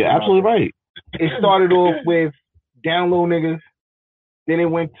conversation. You're absolutely right. It started off with down low niggas, then it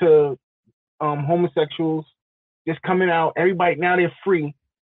went to homosexuals just coming out. Everybody now they're free,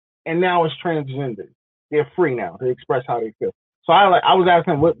 and now it's transgender. They're free now to express how they feel. So I was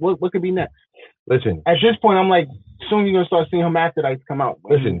asking what could be next. Listen, at this point I'm like, soon you're gonna start seeing hermaphrodites come out.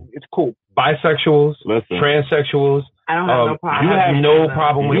 Listen, it's cool. Bisexuals, transsexuals. I don't have no problem. You have no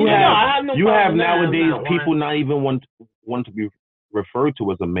problem with that. You have nowadays people not even want to be referred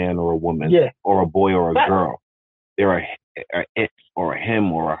to as a man or a woman, or a boy or a girl. They're a it or a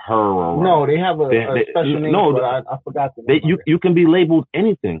him or a her or no. They have a special name. No, I forgot the name. You can be labeled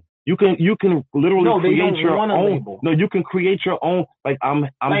anything. You can literally create your own. Label. No, you can create your own. Like I'm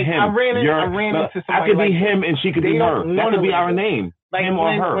like, him. I ran into somebody. I could be him and she could be her. That could be our name. Like him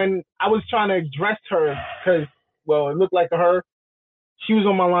or her. When I was trying to address her because it looked like her. She was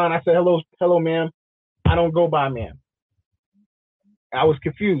on my line. I said, hello, ma'am. I don't go by ma'am. I was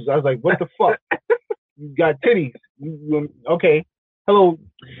confused. I was like, what the fuck? You got titties. Okay. Hello.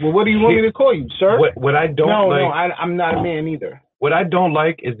 Well, what do you want me to call you, sir? What I don't like. No, I'm not a man either. What I don't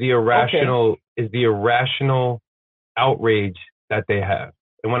like is the irrational outrage that they have.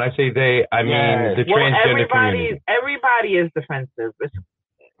 And when I say they, I mean the transgender community. Everybody is defensive.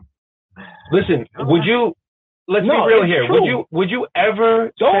 Listen, let's be real here. True. Would you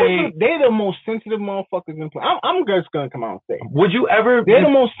ever say they're the most sensitive motherfuckers in the planet? I'm just gonna come out and say. Would you ever? They're the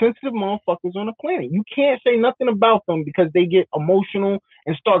most sensitive motherfuckers on the planet. You can't say nothing about them because they get emotional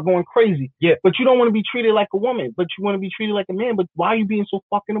and start going crazy. Yeah. But you don't want to be treated like a woman, but you want to be treated like a man. But why are you being so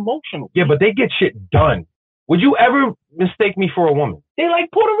fucking emotional? Yeah, but they get shit done. Would you ever mistake me for a woman? They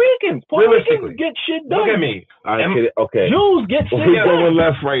like Puerto Ricans. Puerto Ricans get shit done. Look at me. Okay. Jews get shit done. We're going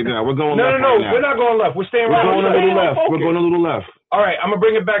left right now. We're going left right now. We're not going left. We're staying right. We're going a little left. We're going a little left. All right, I'm going to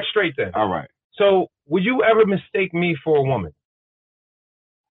bring it back straight then. All right. So, would you ever mistake me for a woman?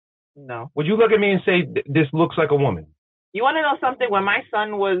 No. Would you look at me and say, this looks like a woman? You want to know something? When my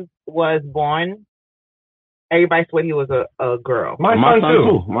son was born, everybody thought he was a girl. My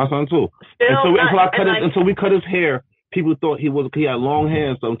son too. Until we cut his hair, people thought he had long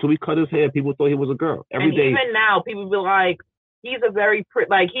hair. So until we cut his hair, people thought he was a girl. Every day. Even now, people be like, he's a very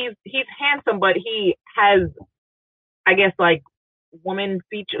he's handsome, but he has, I guess, like woman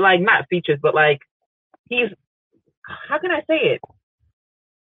feature, like not features, but like he's, how can I say it?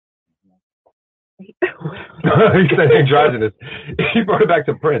 He said androgynous. He brought it back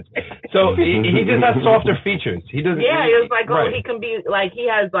to Prince. So he just has softer features. He doesn't. Yeah, it was like, right. He can be like, he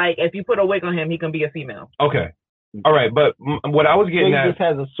has like, if you put a wig on him, he can be a female. Okay, all right. But what I was getting at, he just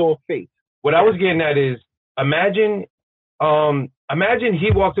has a soft face. What I was getting at is, imagine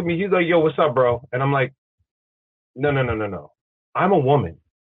he walked up to me. He's like, "Yo, what's up, bro?" And I'm like, "No. I'm a woman."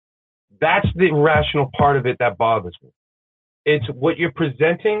 That's the irrational part of it that bothers me. It's what you're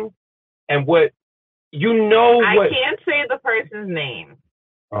presenting and what. I can't say the person's name.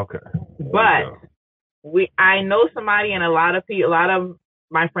 Okay. But I know somebody, and a lot of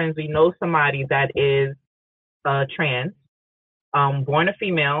my friends, we know somebody that is trans, born a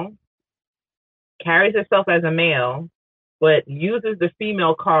female, carries herself as a male, but uses the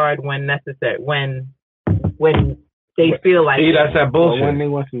female card when necessary, when they feel like. See, that's that bullshit. When they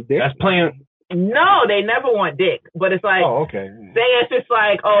want some dick. That's playing. No, they never want dick, but it's like, okay. Say it's just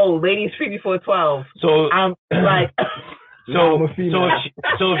like, oh, ladies free before 12. So I'm like, so if she's on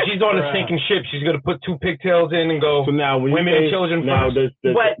a sinking ship, she's gonna put 2 pigtails in and go. So now, when women and children now, first.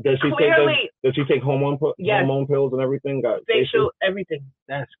 Does she take hormone pills and everything? Facial, everything.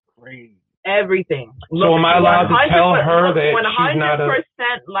 That's crazy. Everything. So am I allowed to tell her that she's not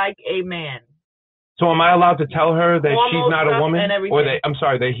 100% like a man? So am I allowed to tell her that she's not a woman, or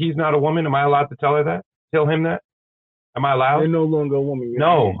that he's not a woman? Am I allowed to tell her that? Tell him that? Am I allowed? They're no longer a woman.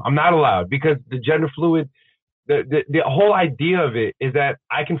 No, I'm not allowed, because the gender fluid, the whole idea of it is that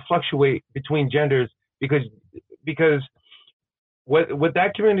I can fluctuate between genders because what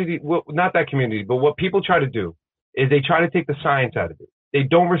that community, not that community, but what people try to do is they try to take the science out of it. They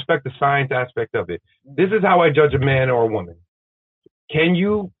don't respect the science aspect of it. This is how I judge a man or a woman. Can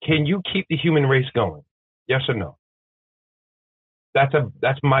you keep the human race going? Yes or no? That's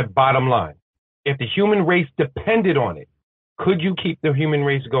my bottom line. If the human race depended on it, could you keep the human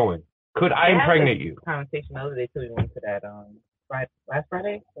race going? Could I impregnate you? Conversation the other day too. We went to that last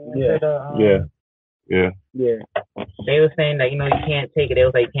Friday. Yeah. They were saying that, you can't take it. It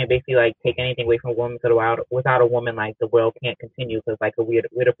was like, you can't basically like take anything away from a woman, because without a woman, like the world can't continue, because like we're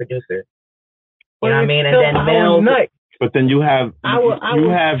the producer. You know what I mean? And then males. But then you have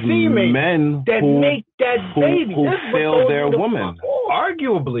men that make that baby who fail their woman.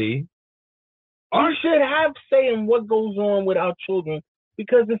 Arguably, you should have say in what goes on with our children,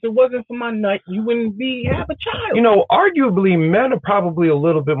 because if it wasn't for my nut, you wouldn't have a child. Arguably, men are probably a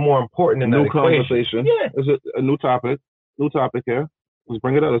little bit more important in that conversation. Yeah, it's a new topic. New topic here. Let's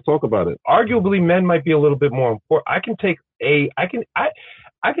bring it up. Let's talk about it. Arguably, men might be a little bit more important. I can take a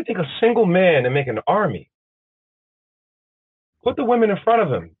single man and make an army. Put the women in front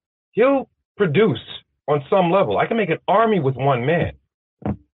of him. He'll produce on some level. I can make an army with one man.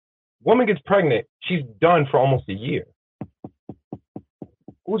 Woman gets pregnant, she's done for almost a year.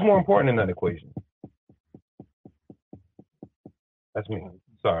 Who's more important in that equation? That's me.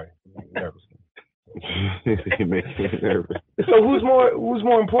 Sorry. I'm nervous. You make me nervous. So who's more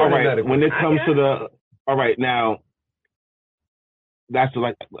important in that equation? When it comes to all right, now, that's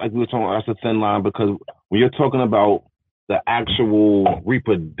like we were talking about, that's a thin line, because when you're talking about the actual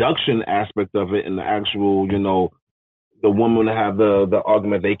reproduction aspect of it, and the actual, the woman have the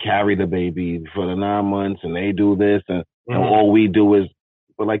argument, they carry the baby for the 9 months and they do this, and all we do is,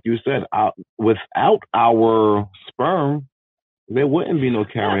 but like you said, without our sperm, there wouldn't be no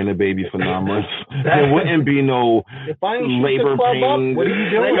carrying a baby for 9 months. There wouldn't be no labor pains. What are you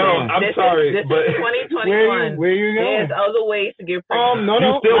doing? No, I'm sorry. This is 2021. Where you going? There's other ways to get pregnant. No.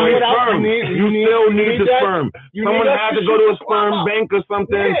 You still need sperm. You still need the sperm. Someone had to go to a sperm bank or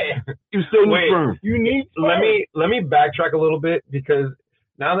something. Yeah. You still need sperm. You need sperm. Let me backtrack a little bit, because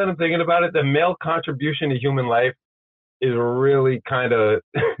now that I'm thinking about it, the male contribution to human life is really kind of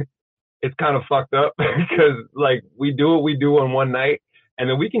it's kind of fucked up, because like we do what we do on one night, and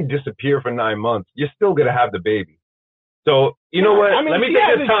then we can disappear for 9 months. You're still gonna have the baby. So you know what? Let me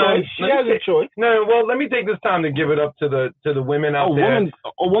take this time. She has a choice. No, well, let me take this time to give it up to the women out there.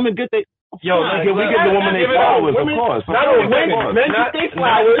 A woman get they. Yo, we give the woman their flowers, of course. Men get their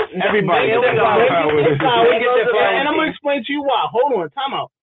flowers. Everybody get their flowers. And I'm gonna explain to you why. Hold on, time out.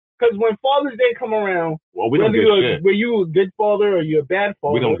 Because when Father's Day come around, we don't get shit. Were you a good father or you're a bad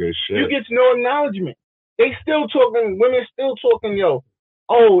father? We don't get shit. You get no acknowledgement. They still talking. Women still talking.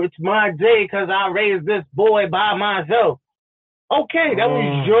 It's my day because I raised this boy by myself. Okay, that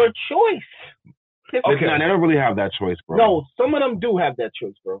was your choice. Okay, now they don't really have that choice, bro. No, some of them do have that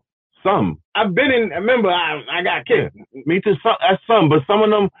choice, bro. Some. I've been in. Remember, I got kids. Yeah. Me too. Some, but some of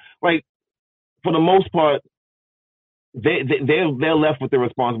them, like for the most part, they're left with the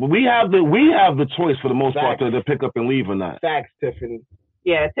responsibility. We have the choice for the most part to pick up and leave or not. Facts, Tiffany.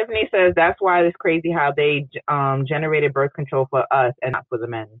 Yeah, Tiffany says that's why it's crazy how they generated birth control for us and not for the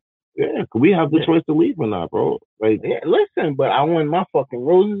men. Yeah, we have the choice to leave or not, bro. Like, listen, but I want my fucking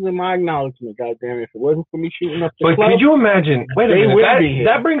roses and my acknowledgement. Goddamn, if it wasn't for me shooting up the club, could you imagine? Wait a minute.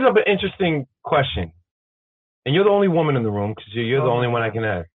 That brings up an interesting question. And you're the only woman in the room because you're the only one I can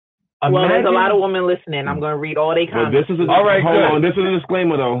ask. Well, there's a lot of women listening. I'm going to read all they comments. This is all right. Hold on. This is a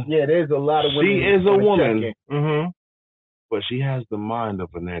disclaimer, though. Yeah, there's a lot of women. She is a woman, but she has the mind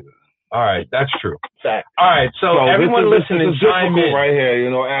of a nigga. All right, that's true. Fact. All right, so everyone listening, chime in right here. You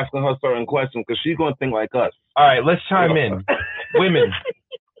know, asking her certain questions because she's gonna think like us. All right, let's chime in. Women,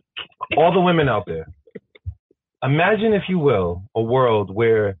 all the women out there, imagine, if you will, a world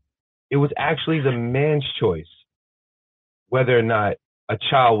where it was actually the man's choice whether or not a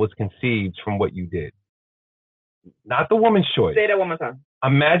child was conceived from what you did, not the woman's choice. Say that one more time.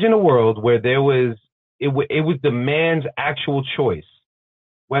 Imagine a world where it was the man's actual choice.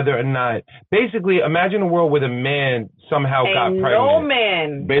 Whether or not, basically, imagine a world where the man somehow got pregnant. No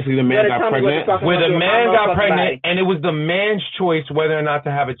man. Basically, the man got pregnant. Where the man got pregnant, and it was the man's choice whether or not to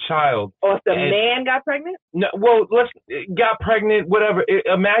have a child. Or if the man got pregnant? No, well, got pregnant, whatever.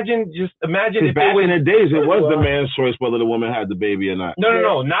 Imagine if back it was, in the days, it was the man's choice whether the woman had the baby or not.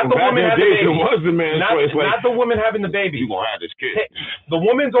 No, not the woman having the baby. It was the man's choice. Not the woman having the baby. You gonna have this kid? The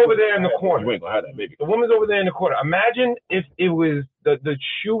woman's over there in the corner. You ain't gonna have that baby. The woman's over there in the corner. Imagine if it was the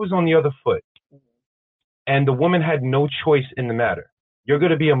shoe was on the other foot, and the woman had no choice in the matter. You're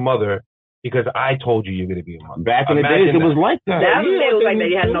going to be a mother because I told you you're going to be a mother. Back in the days, it was like that. That was like that.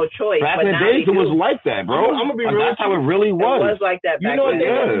 You had no choice. Back in the days, it was like that, bro. I'm gonna be real. That's how it really was. It was like that. You know what they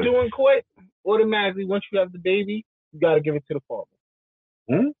have to do in court? Automatically, once you have the baby, you got to give it to the father.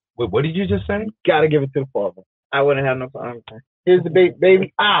 Wait, what did you just say? Got to give it to the father. I wouldn't have no problem. Here's the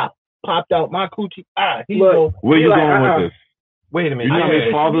baby. Popped out my coochie. Where you going with this? Wait a minute. You know how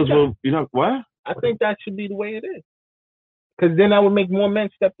many fathers will? You know what? I think that should be the way it is. Because then that would make more men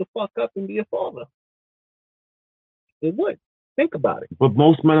step the fuck up and be a father. It would. Think about it. But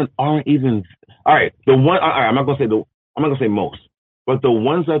most men aren't even. All right, I'm not gonna say most, but the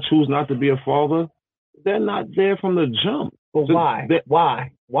ones that choose not to be a father, they're not there from the jump. But so why?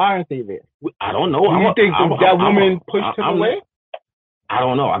 Why aren't they there? I don't know. Do you think that woman pushed him away? I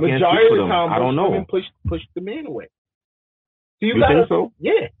don't know. I can't speak for them. I don't know. Women pushed the man away. So you think so?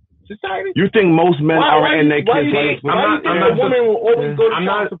 Yeah. Society. You think most men are in their kids' I'm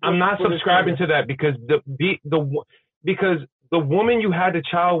not subscribing to that because because the woman you had the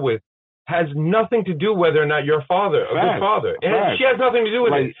child with has nothing to do whether or not you're a father, a good father. And she has nothing to do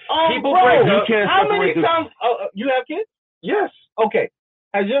with it. People break up. How many times you have kids? Yes. Okay.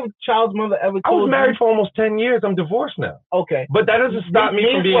 Has your child's mother ever told you? I was married for almost 10 years. I'm divorced now. Okay. But that doesn't stop me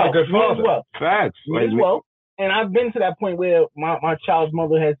from being a good father. Facts. Me as well. And I've been to that point where my child's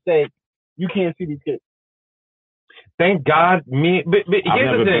mother has said, you can't see these kids. Thank God, but here's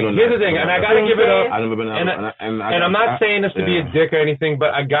the thing, and I gotta give it up. And I'm not saying this to be a dick or anything,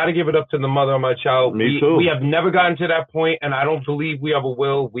 but I gotta give it up to the mother of my child. Me too. We have never gotten to that point, and I don't believe we ever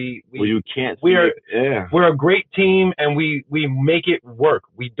will. You can't. We're a great team, and we make it work.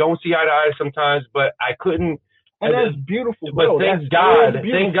 We don't see eye to eye sometimes, but I couldn't. And that's beautiful. But thank God,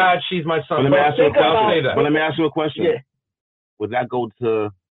 she's my son. But let me ask you a question. Yeah. Would that go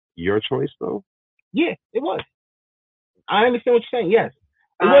to your choice though? Yeah, it was. I understand what you're saying. Yes,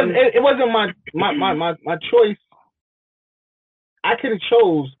 it wasn't my choice. I could have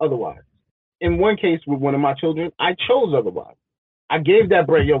chose otherwise. In one case with one of my children, I chose otherwise. I gave that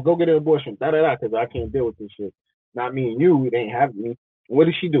bread, go get an abortion, because I can't deal with this shit. Not me and you. It ain't having me. What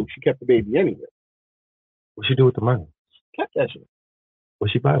did she do? She kept the baby anyway. What'd she do with the money? Kept that shit.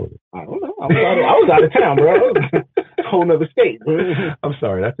 What'd she buy with it? I don't know. I was out of town, bro. Whole nother state. I'm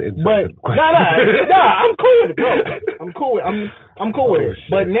sorry, that's an question. I'm cool with it, bro. I'm cool with it.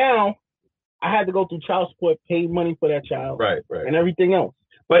 But now I had to go through child support, pay money for that child, right, and everything else.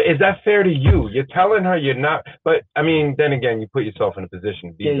 But is that fair to you? You're telling her you're not. But I mean, then again, you put yourself in a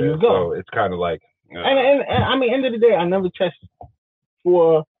position to be there. You go. So it's kind of like. And I mean, end of the day, I never trust.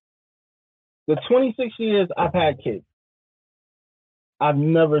 For the 26 years I've had kids, I've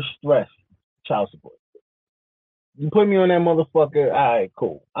never stressed child support. You put me on that motherfucker, all right,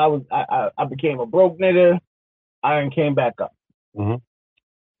 cool. I became a broke nigga. I came back up. Mm-hmm.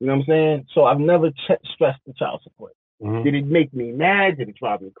 You know what I'm saying? So I've never stressed the child support. Mm-hmm. Did it make me mad? Did it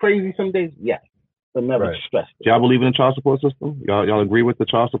drive me crazy some days? Yes. but never stressed it. Y'all believe in the child support system? Y'all agree with the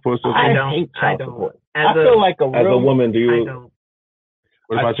child support system? I hate child support. I feel like as a woman, do you? I don't.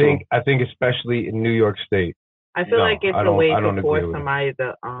 What about I think especially in New York State. I feel like it's a way to force somebody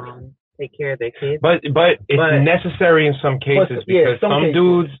to take care of their kids. But it's necessary in some cases because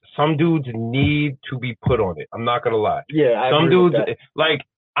some dudes need to be put on it. I'm not gonna lie. Yeah, some dudes like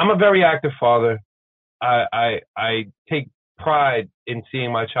I'm a very active father. I take pride in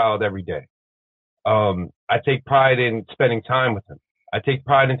seeing my child every day. I take pride in spending time with him. I take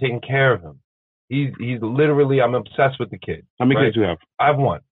pride in taking care of him. He's literally, I'm obsessed with the kid. How many kids do you have? I have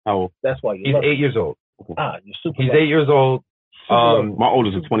one. How old? That's why he's 8 years old. Ah, you're super. He's 8 years old. My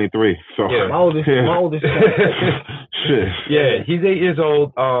oldest is 23. So yeah. My oldest. Shit. Yeah, he's 8 years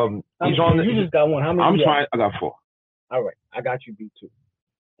old. He's on. You just got one. How many? I'm trying. I got 4. All right, I got you B2,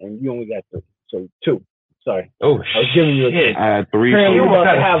 and you only got 3. So 2. Sorry. Oh, I was giving you a shit. I had 3. Apparently you almost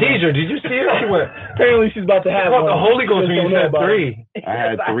had a seizure. Did you see her? She went. Apparently she's about to have one. The Holy Ghost when you said 3. I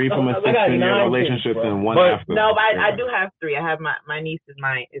had 3 from a 16-year relationship and 1 after. No, but I do have 3. I have my niece is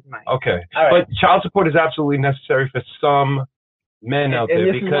mine. Okay. All right. But child support is absolutely necessary for some men out there because.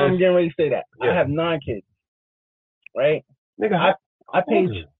 And this is why I'm getting ready to say that. Yeah. I have 9 kids. Right? Nigga, I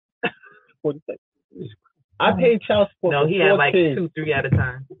paid 46. I paid child support. No, he had like kids. 2-3 at a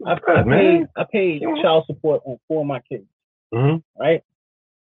time. I paid child support on 4 of my kids. Mm-hmm. Right?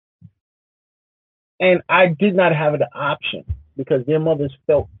 And I did not have the option because their mothers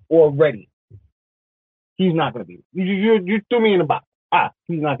felt already he's not going to be there. You threw me in the box.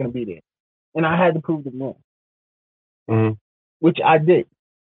 He's not going to be there. And I had to prove them wrong. Mm-hmm. Which I did.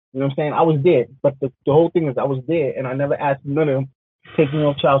 You know what I'm saying? I was there. But the whole thing is I was there and I never asked none of them to take me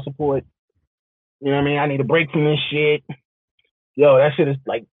off child support. You know what I mean? I need a break from this shit. Yo, that shit is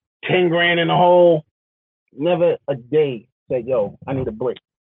like 10 grand in the hole. Never a day said, yo, I need a break.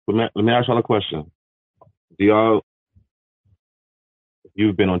 Let me ask y'all a question. You've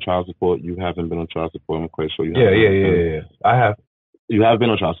been on child support. You haven't been on child support. I'm quite sure you have. Yeah. I have. You have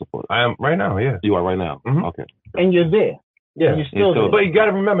been on child support. I am right now, yeah. You are right now? Mm-hmm. Okay. And you're there. Yeah. And you're still there. But you got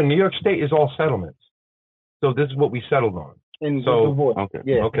to remember, New York State is all settlements. So this is what we settled on. And so, okay.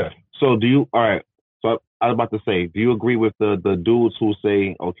 Yeah. Okay. So all right. So I was about to say, do you agree with the dudes who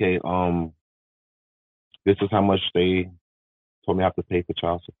say, okay, this is how much they told me I have to pay for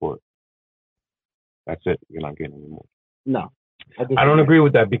child support? That's it. You're not getting any more. No. I don't agree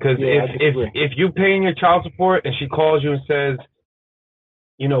with that because if you're paying your child support and she calls you and says,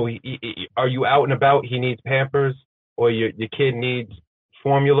 you know, are you out and about? He needs Pampers, or your kid needs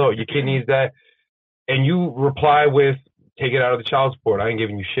formula, or your kid needs that, and you reply with, take it out of the child support. I ain't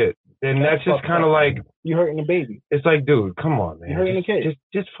giving you shit. Then that's just kind of like you hurting the baby. It's like, dude, come on, man. You're hurting the kid.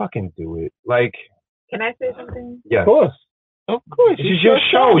 Just fucking do it. Like, can I say something? Yeah, of course. This is your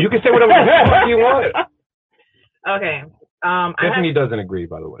show. You can say whatever the fuck you want. Okay. Tiffany doesn't agree,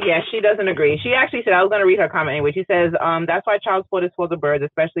 by the way. Yeah, she doesn't agree. She actually said, I was going to read her comment anyway. She says, that's why child support is for the birds,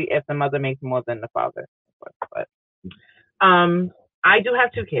 especially if the mother makes more than the father. But I do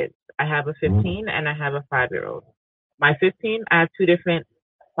have 2 kids. I have a 15 and I have a 5-year-old. My 15, I have 2 different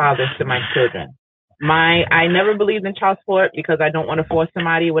fathers to my children. I never believed in child support because I don't want to force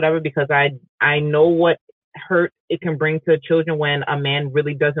somebody or whatever, because I know what hurt it can bring to children when a man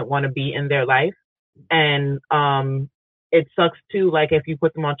really doesn't want to be in their life. And it sucks too, like if you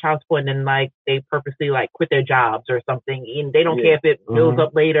put them on child support and then like they purposely like quit their jobs or something, and they don't care if it builds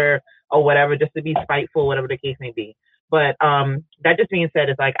up later or whatever, just to be spiteful, whatever the case may be. But that just being said,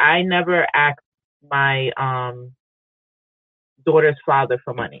 it's like I never asked my daughter's father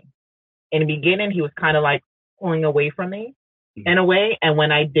for money. In the beginning, he was kind of like pulling away from me in a way. And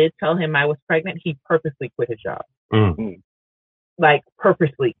when I did tell him I was pregnant, he purposely quit his job. Like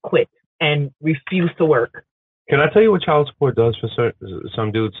purposely quit and refused to work. Can I tell you what child support does for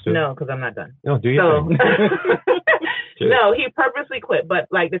some dudes too? No, because I'm not done. No, do you? No, he purposely quit. But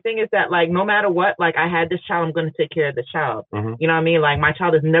like the thing is that like no matter what, like I had this child, I'm going to take care of the child. Mm-hmm. You know what I mean? Like my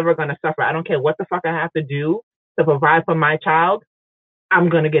child is never going to suffer. I don't care what the fuck I have to do to provide for my child. I'm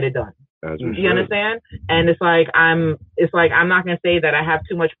going to get it done. You understand? And it's like I'm not gonna say that I have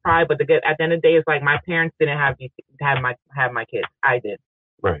too much pride, but at the end of the day, it's like my parents didn't have my kids. I did.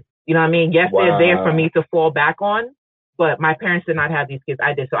 Right. You know what I mean? Yes, they're there for me to fall back on, but my parents did not have these kids.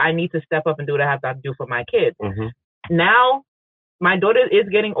 I did. So I need to step up and do what I have to do for my kids. Mm-hmm. Now, my daughter is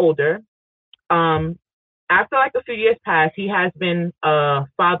getting older. After like a few years pass, he has been a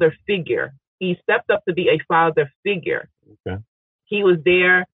father figure. He stepped up to be a father figure. Okay. He was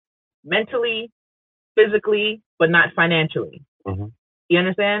there mentally, physically, but not financially. Mm-hmm. You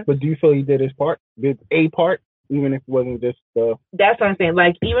understand? But do you feel he did his part? Did a part? Even if it wasn't just That's what I'm saying.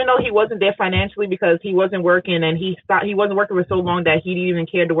 Like, even though he wasn't there financially because he wasn't working and he wasn't working for so long that he didn't even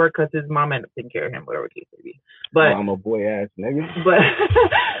care to work because his mom ended up taking care of him, whatever the case may be. But I'm a boy ass nigga.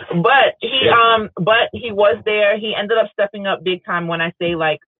 But he was there. He ended up stepping up big time. When I say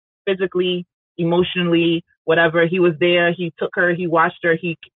like physically, emotionally, whatever, he was there. He took her. He watched her.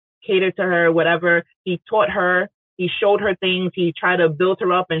 He catered to her. Whatever. He taught her. He showed her things. He tried to build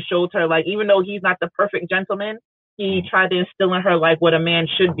her up and showed her, like, even though he's not the perfect gentleman, he tried to instill in her, like, what a man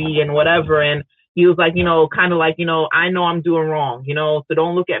should be and whatever. And he was like, kind of like, I know I'm doing wrong, so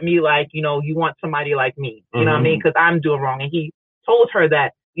don't look at me like, you want somebody like me, you know what I mean? Because I'm doing wrong. And he told her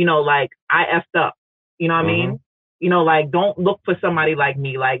that, like, I effed up, you know what I mean? Like, don't look for somebody like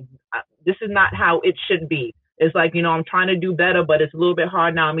me. Like, this is not how it should be. It's like, I'm trying to do better, but it's a little bit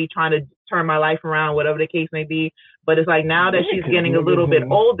hard now, me trying to turn my life around, whatever the case may be. But it's like, now that she's getting a little bit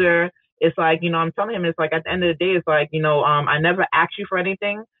older, it's like, I'm telling him, it's like, at the end of the day, it's like, I never asked you for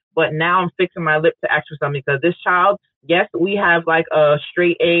anything, but now I'm fixing my lip to ask for something, because this child, yes, we have like a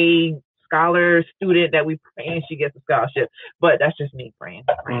straight A scholar student that we pray and she gets a scholarship, but that's just me praying.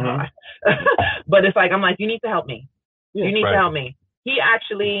 But it's like, I'm like, you need to help me. You need to help me. He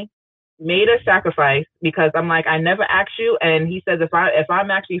actually made a sacrifice, because I'm like, I never asked you. And he says, if I'm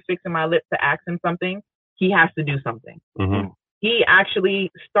actually fixing my lip to ask him something, he has to do something. He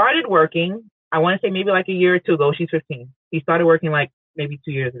actually started working, I want to say maybe like a year or two ago. She's 15. He started working like maybe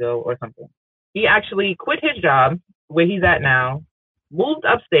 2 years ago or something. He actually quit his job where he's at now, moved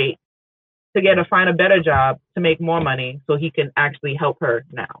upstate to find a better job to make more money so he can actually help her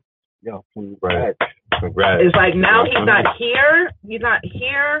now. Yo, Congrats. It's like, now he's not here. He's not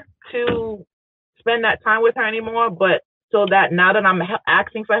here to spend that time with her anymore. But so that now that I'm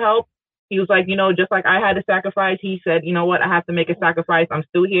asking for help, he was like, just like I had to sacrifice, he said, you know what, I have to make a sacrifice. I'm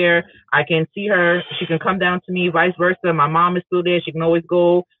still here. I can see her. She can come down to me, vice versa. My mom is still there. She can always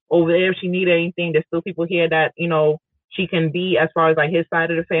go over there if she needs anything. There's still people here that, she can be as far as like his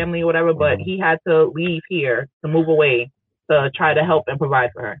side of the family or whatever. But he had to leave here to move away to try to help and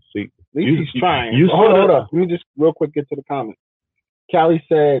provide for her. See, at least he's trying. Hold up. Let me just real quick get to the comment. Callie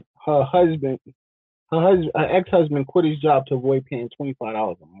said her ex-husband quit his job to avoid paying $25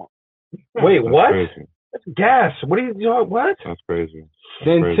 a month. Wait, what? Crazy. That's gas. What are you doing? What? That's crazy.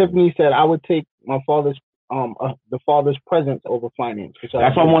 Then Tiffany said, I would take my father's the father's presence over finance. That's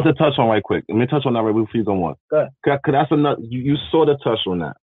what I want to touch on right quick. Let me touch on that right before you go on. Go ahead. Cause that's another, you sort of touched on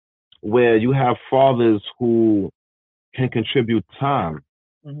that, where you have fathers who can contribute time,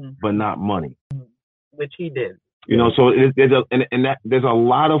 but not money. Which he did. So there's a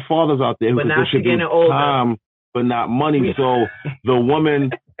lot of fathers out there who can contribute time, but not money. So the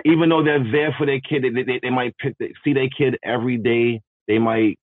woman, even though they're there for their kid, they might see their kid every day. They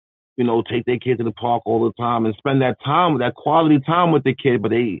might, take their kid to the park all the time and spend that quality time with the kid,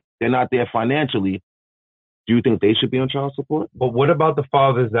 but they're not there financially. Do you think they should be on child support? But what about the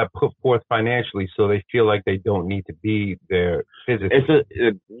fathers that put forth financially so they feel like they don't need to be there physically?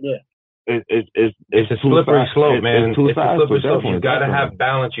 It's a slippery slope, man. It's a slippery slope. You got to have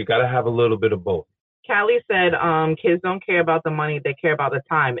balance. You got to have a little bit of both. Callie said, kids don't care about the money. They care about the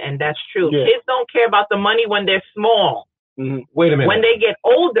time. And that's true. Yeah. Kids don't care about the money when they're small. Wait a minute. When they get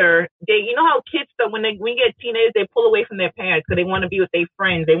older, how kids, when we get teenagers, they pull away from their parents because they want to be with their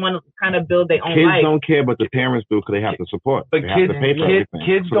friends. They want to kind of build their own life. Kids don't care, but the parents do because they have to support. But kids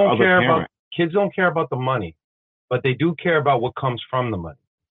don't care about the money, but they do care about what comes from the money.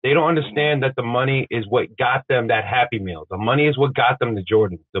 They don't understand that the money is what got them that Happy Meal. The money is what got them the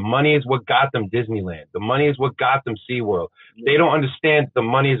Jordans. The money is what got them Disneyland. The money is what got them SeaWorld. They don't understand the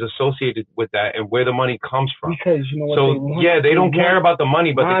money is associated with that and where the money comes from. Because they don't care about the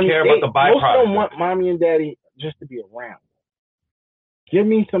money, but they care about the byproduct. Most of them want mommy and daddy just to be around. Give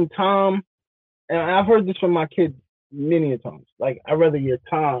me some time. And I've heard this from my kids many a times. Like, I'd rather your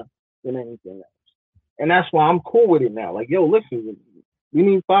time than anything else. And that's why I'm cool with it now. Like, yo, listen, we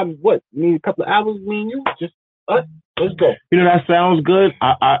need we need a couple of hours, me and you? Just us? Let's go. That sounds good.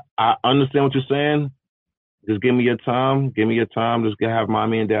 I understand what you're saying. Just give me your time. Just have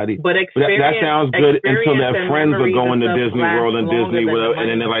mommy and daddy. But that sounds good until their friends are going to Disney World and Disney World. And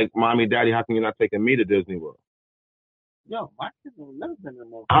then they're like, mommy, daddy, how come you're not taking me to Disney World? Yo, my kids have never been in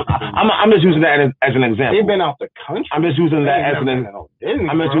no. I'm just using that as an example. They've been out the country. I'm just using that as an example.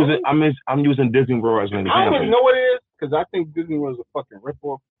 I'm using Disney World as an example. I don't even know what it is because I think Disney World is a fucking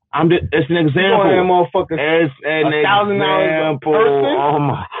ripoff. It's an example. It's an example. Oh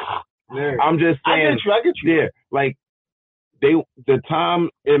my! I'm just saying. I get you. Yeah, like the time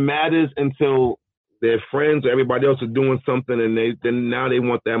it matters until their friends or everybody else is doing something, and now they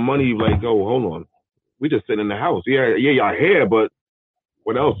want that money. Like, oh, hold on. We just sit in the house. Yeah, y'all here, but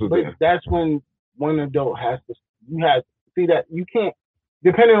what else is there? That's when one adult has to. You have see that you can't.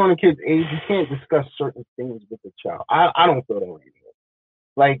 Depending on the kid's age, you can't discuss certain things with the child. I don't feel that way anymore.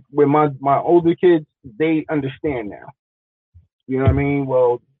 Like with my older kids, they understand now. You know what I mean?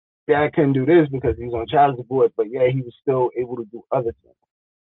 Well, Dad couldn't do this because he was on child support, but yeah, he was still able to do other things.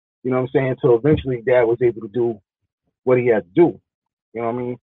 You know what I'm saying? So eventually, Dad was able to do what he had to do. You know what I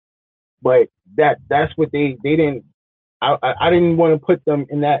mean? But that's what they didn't. I didn't want to put them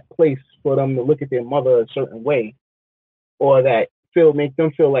in that place for them to look at their mother a certain way, or that make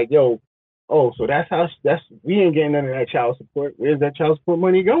them feel like, yo, oh, so that's we ain't getting none of that child support. Where's that child support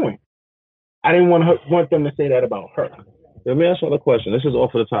money going? I didn't want them to say that about her. Let me ask you another question. This is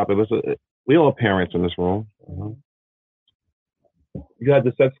off of the topic. We all parents in this room. Mm-hmm. You had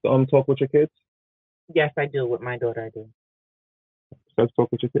the sex talk with your kids? Yes, I do. With my daughter, I do. Sex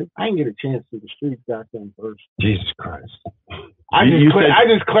talk with your kids? I didn't get a chance to. The streets got them first. Jesus Christ. I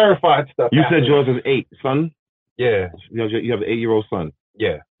just clarified stuff. You said yours is 8, son? Yeah. You have an 8-year-old son?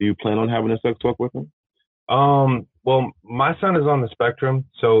 Yeah. Do you plan on having a sex talk with him? Well, my son is on the spectrum,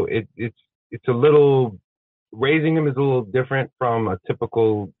 so it's a little, raising him is a little different from a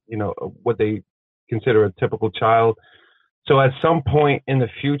typical, what they consider a typical child. So at some point in the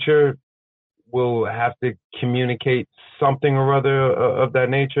future, we'll have to communicate something or other of that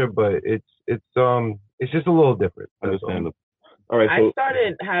nature, but it's just a little different. Understandable. All right. So I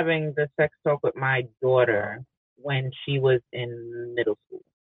started having the sex talk with my daughter when she was in middle school.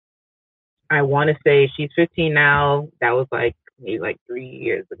 I want to say she's 15 now. That was maybe 3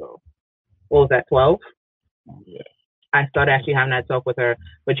 years ago. What was that, 12? Yeah. I started actually having that talk with her.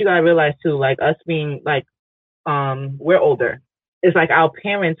 But you gotta realize too, us being we're older. It's our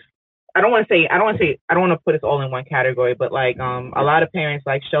parents. I don't want to put us all in one category, but a lot of parents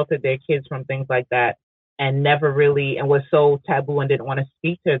sheltered their kids from things like that and never really, and was so taboo and didn't want to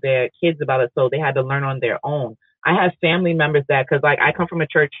speak to their kids about it, so they had to learn on their own. I have family members that, because I come from a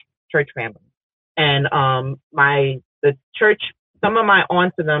church family, and the church, some of my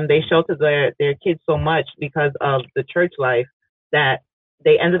aunts to them, they sheltered their kids so much because of the church life that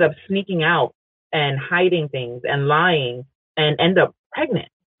they ended up sneaking out and hiding things and lying and end up pregnant.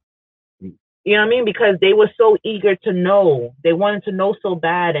 You know what I mean? Because they were so eager to know. They wanted to know so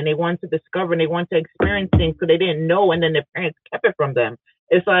bad, and they wanted to discover, and they wanted to experience things, so they didn't know, and then their parents kept it from them.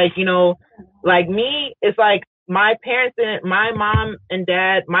 It's me, it's my parents didn't, my mom and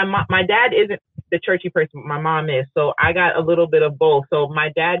dad, my dad isn't the churchy person, my mom is. So I got a little bit of both. So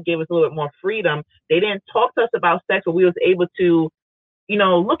my dad gave us a little bit more freedom. They didn't talk to us about sex, but we was able to,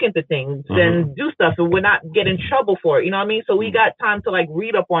 look into things and do stuff, and we're not get in trouble for it. You know what I mean? So we got time to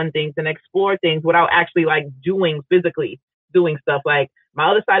read up on things and explore things without actually physically doing stuff. My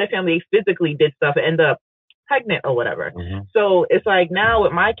other side of the family physically did stuff and ended up pregnant or whatever. So it's now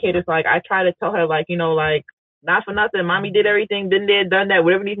with my kid, it's I try to tell her not for nothing, mommy did everything, been there, done that,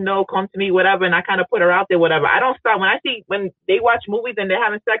 whatever you need to know, come to me, whatever, and I kind of put her out there, whatever. I don't stop when they watch movies and they're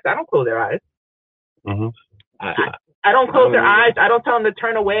having sex, I don't close their eyes. I don't close their eyes. I don't tell them to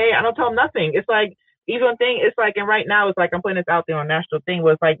turn away. I don't tell them nothing. It's even thing. It's and right now it's I'm putting this out there on national thing.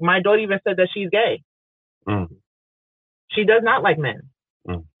 Where it's my daughter even said that she's gay. She does not like men.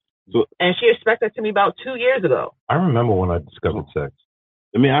 So, and she expressed that to me about 2 years ago. I remember when I discovered sex.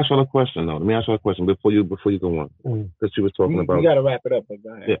 Let me ask you a question though. Before you go on, because she was talking about. You got to wrap it up. But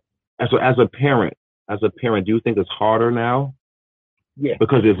go ahead. Yeah. And so as a parent, do you think it's harder now? Yeah.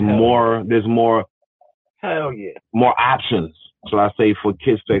 Because there's more. Hell yeah. More options, shall I say, for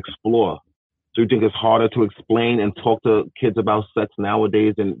kids to explore. So you think it's harder to explain and talk to kids about sex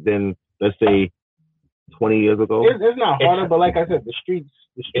nowadays than let's say 20 years ago? It's not harder, but like I said, the streets.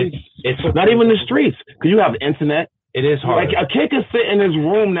 It's not even the streets. Because you have internet. It is harder. A kid can sit in his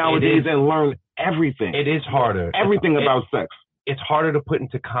room nowadays and learn everything. It is harder. Everything about sex. It's harder to put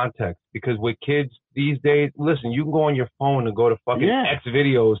into context because with kids these days, listen, you can go on your phone and go to fucking X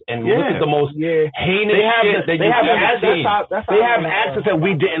videos and look at the most heinous shit that you have seen. They have access that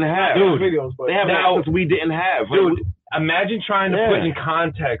we didn't have. Dude, they have access we didn't have. Dude, imagine trying to put in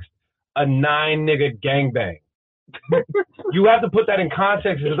context a 9-nigga gangbang. You have to put that in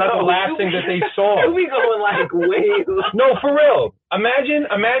context. It's not the last thing that they saw. We going way. No, for real. Imagine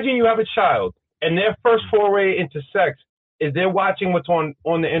you have a child and their first foray into sex is they're watching what's on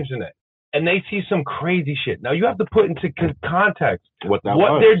the internet and they see some crazy shit. Now you have to put into context what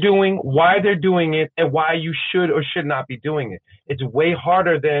they're doing, why they're doing it, and why you should or should not be doing it. It's way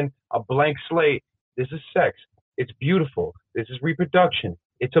harder than a blank slate. This is sex. It's beautiful. This is reproduction.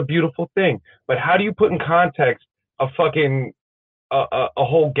 It's a beautiful thing. But how do you put in context a fucking a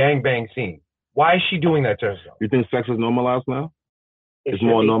whole gangbang scene? Why is she doing that to herself? You think sex is normalized now? It's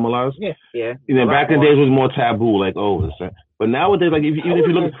more normalized? Yeah. You know, back in the days it was more taboo, like, oh, it's sex. But nowadays, like, even if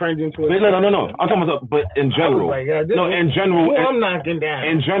you look... No. I'm talking about, but in general. In general... I'm knocking down.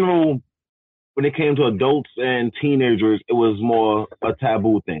 In general, when it came to adults and teenagers, it was more a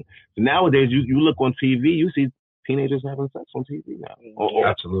taboo thing. So nowadays, you look on TV, you see teenagers having sex on TV now.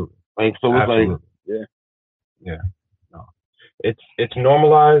 Absolutely. Like, so it's Absolutely. like... Yeah. No. It's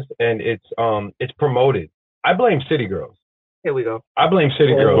normalized and it's promoted. I blame city girls. Here we go. I blame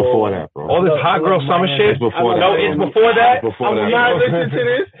city girls. Before that, bro. All this hot girl summer shit. It's before that. No, it's before that. Before I will not listen to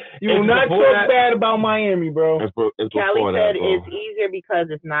this. You will not talk bad about Miami, bro. It's Callie said bro. it's easier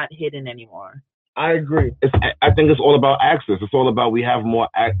because it's not hidden anymore. I agree. I think it's all about access. It's all about we have more.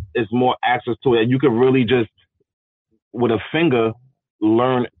 It's more access to it. You could really just, with a finger,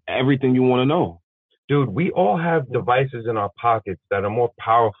 learn everything you want to know. Dude, we all have devices in our pockets that are more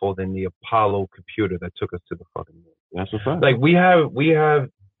powerful than the Apollo computer that took us to the fucking moon. That's a fact. Like we have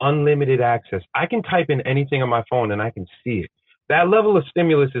unlimited access. I can type in anything on my phone and I can see it. That level of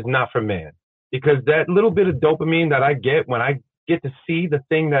stimulus is not for man, because that little bit of dopamine that I get when I get to see the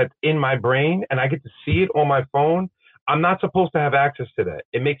thing that's in my brain and I get to see it on my phone, I'm not supposed to have access to that.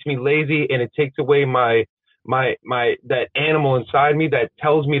 It makes me lazy and it takes away my that animal inside me that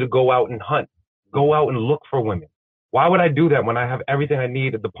tells me to go out and hunt. Go out and look for women. Why would I do that when I have everything I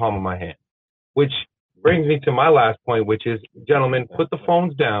need at the palm of my hand? Which brings me to my last point, which is, gentlemen, put the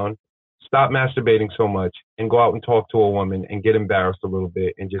phones down, stop masturbating so much, and go out and talk to a woman and get embarrassed a little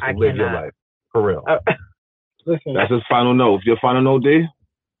bit and just live your life. For real. Listen, that's his final note. Your final note, D?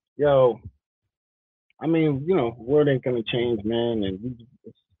 Yo, I mean, you know, world ain't gonna change, man, and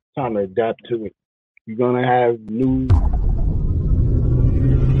it's time to adapt to it. You're gonna have new...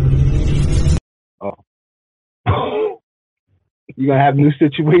 You're gonna have new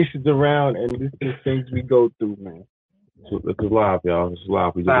situations around, and this is things we go through, man. This is live, y'all. This is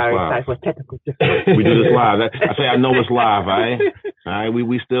live. We do Sorry, this live. technical We do this live. I say I know it's live, all right? All right,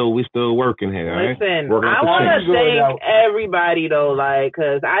 we still working here, all right? Listen, I want to thank everybody, though, like,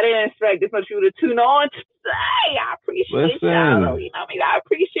 because I didn't expect this much people to tune on today. I appreciate y'all. You know, I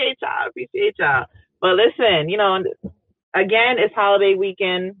appreciate y'all. But listen, you know, again, it's holiday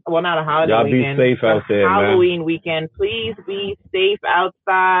weekend. Well, not a holiday weekend. Y'all be safe out there, Halloween weekend. Please be safe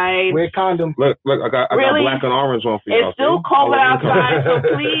outside. Wear condoms. Look, I got black and orange on for y'all. It's still cold outside, so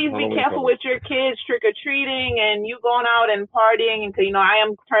please be careful with your kids trick-or-treating and you going out and partying. And, you know, I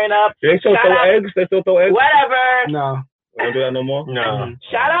am turning up. They still throw eggs? Whatever. No. Don't do that no more? No.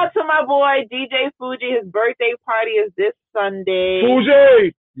 Shout out to my boy, DJ Fuji. His birthday party is this Sunday.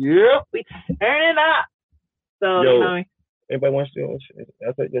 Fuji! Yep. We turning up. So, yo, you know. Anybody wants to?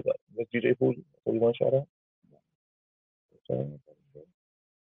 That's DJ Fuji. So you want to shout out?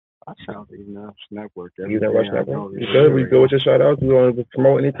 I shout out to Enough Network. You good? We good with your shout out? You want to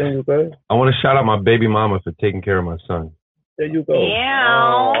promote anything? You good? I want to shout out my baby mama for taking care of my son. There you go.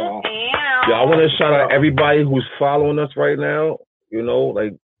 Yeah, I want to shout out everybody who's following us right now. You know,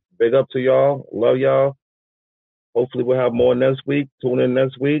 like, big up to y'all. Love y'all. Hopefully we'll have more next week. Tune in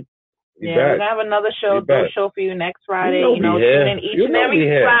next week. We're going to have another show for you next Friday. You know, tune in each and every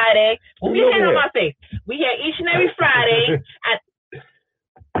Friday. We'll be hitting on my face. We here each and every Friday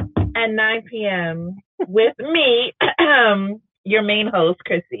at 9 p.m. with me, your main host,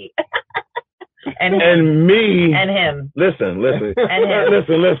 Chrissy. and me. And him. Listen. And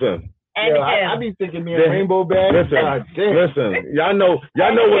him. Listen. And him. I be thinking me a rainbow bag. Listen. Y'all know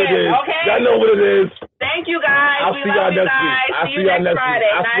what it is. Okay. Y'all know what it is. Thank you, guys. I'll see y'all next week. See you next Friday,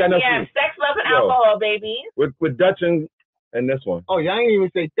 9 p.m. Sex, Love, and Alcohol, baby. With Dutch and this one. Oh, yeah, I ain't even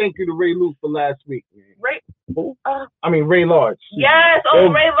say thank you to Ray Luke for last week. Ray? Ray Large. Yes.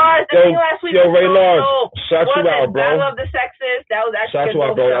 Ray Large. The thing last week. Ray Large. Shout you out, bro. I love the sexist. That was actually shout you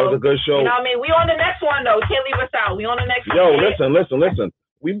out, bro. That was a good show. You know what I mean? We on the next one, though. Can't leave us out. We on the next one. Yo, listen.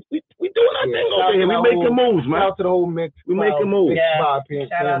 We doing our thing over here. We making moves, man. Shout out to the whole mix. We making moves. Yeah.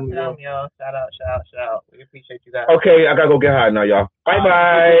 Shout out to them, yo. Shout out. We appreciate you guys. Okay, I gotta go get high now, y'all.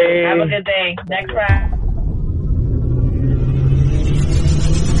 Bye. Have a good day. Next Friday.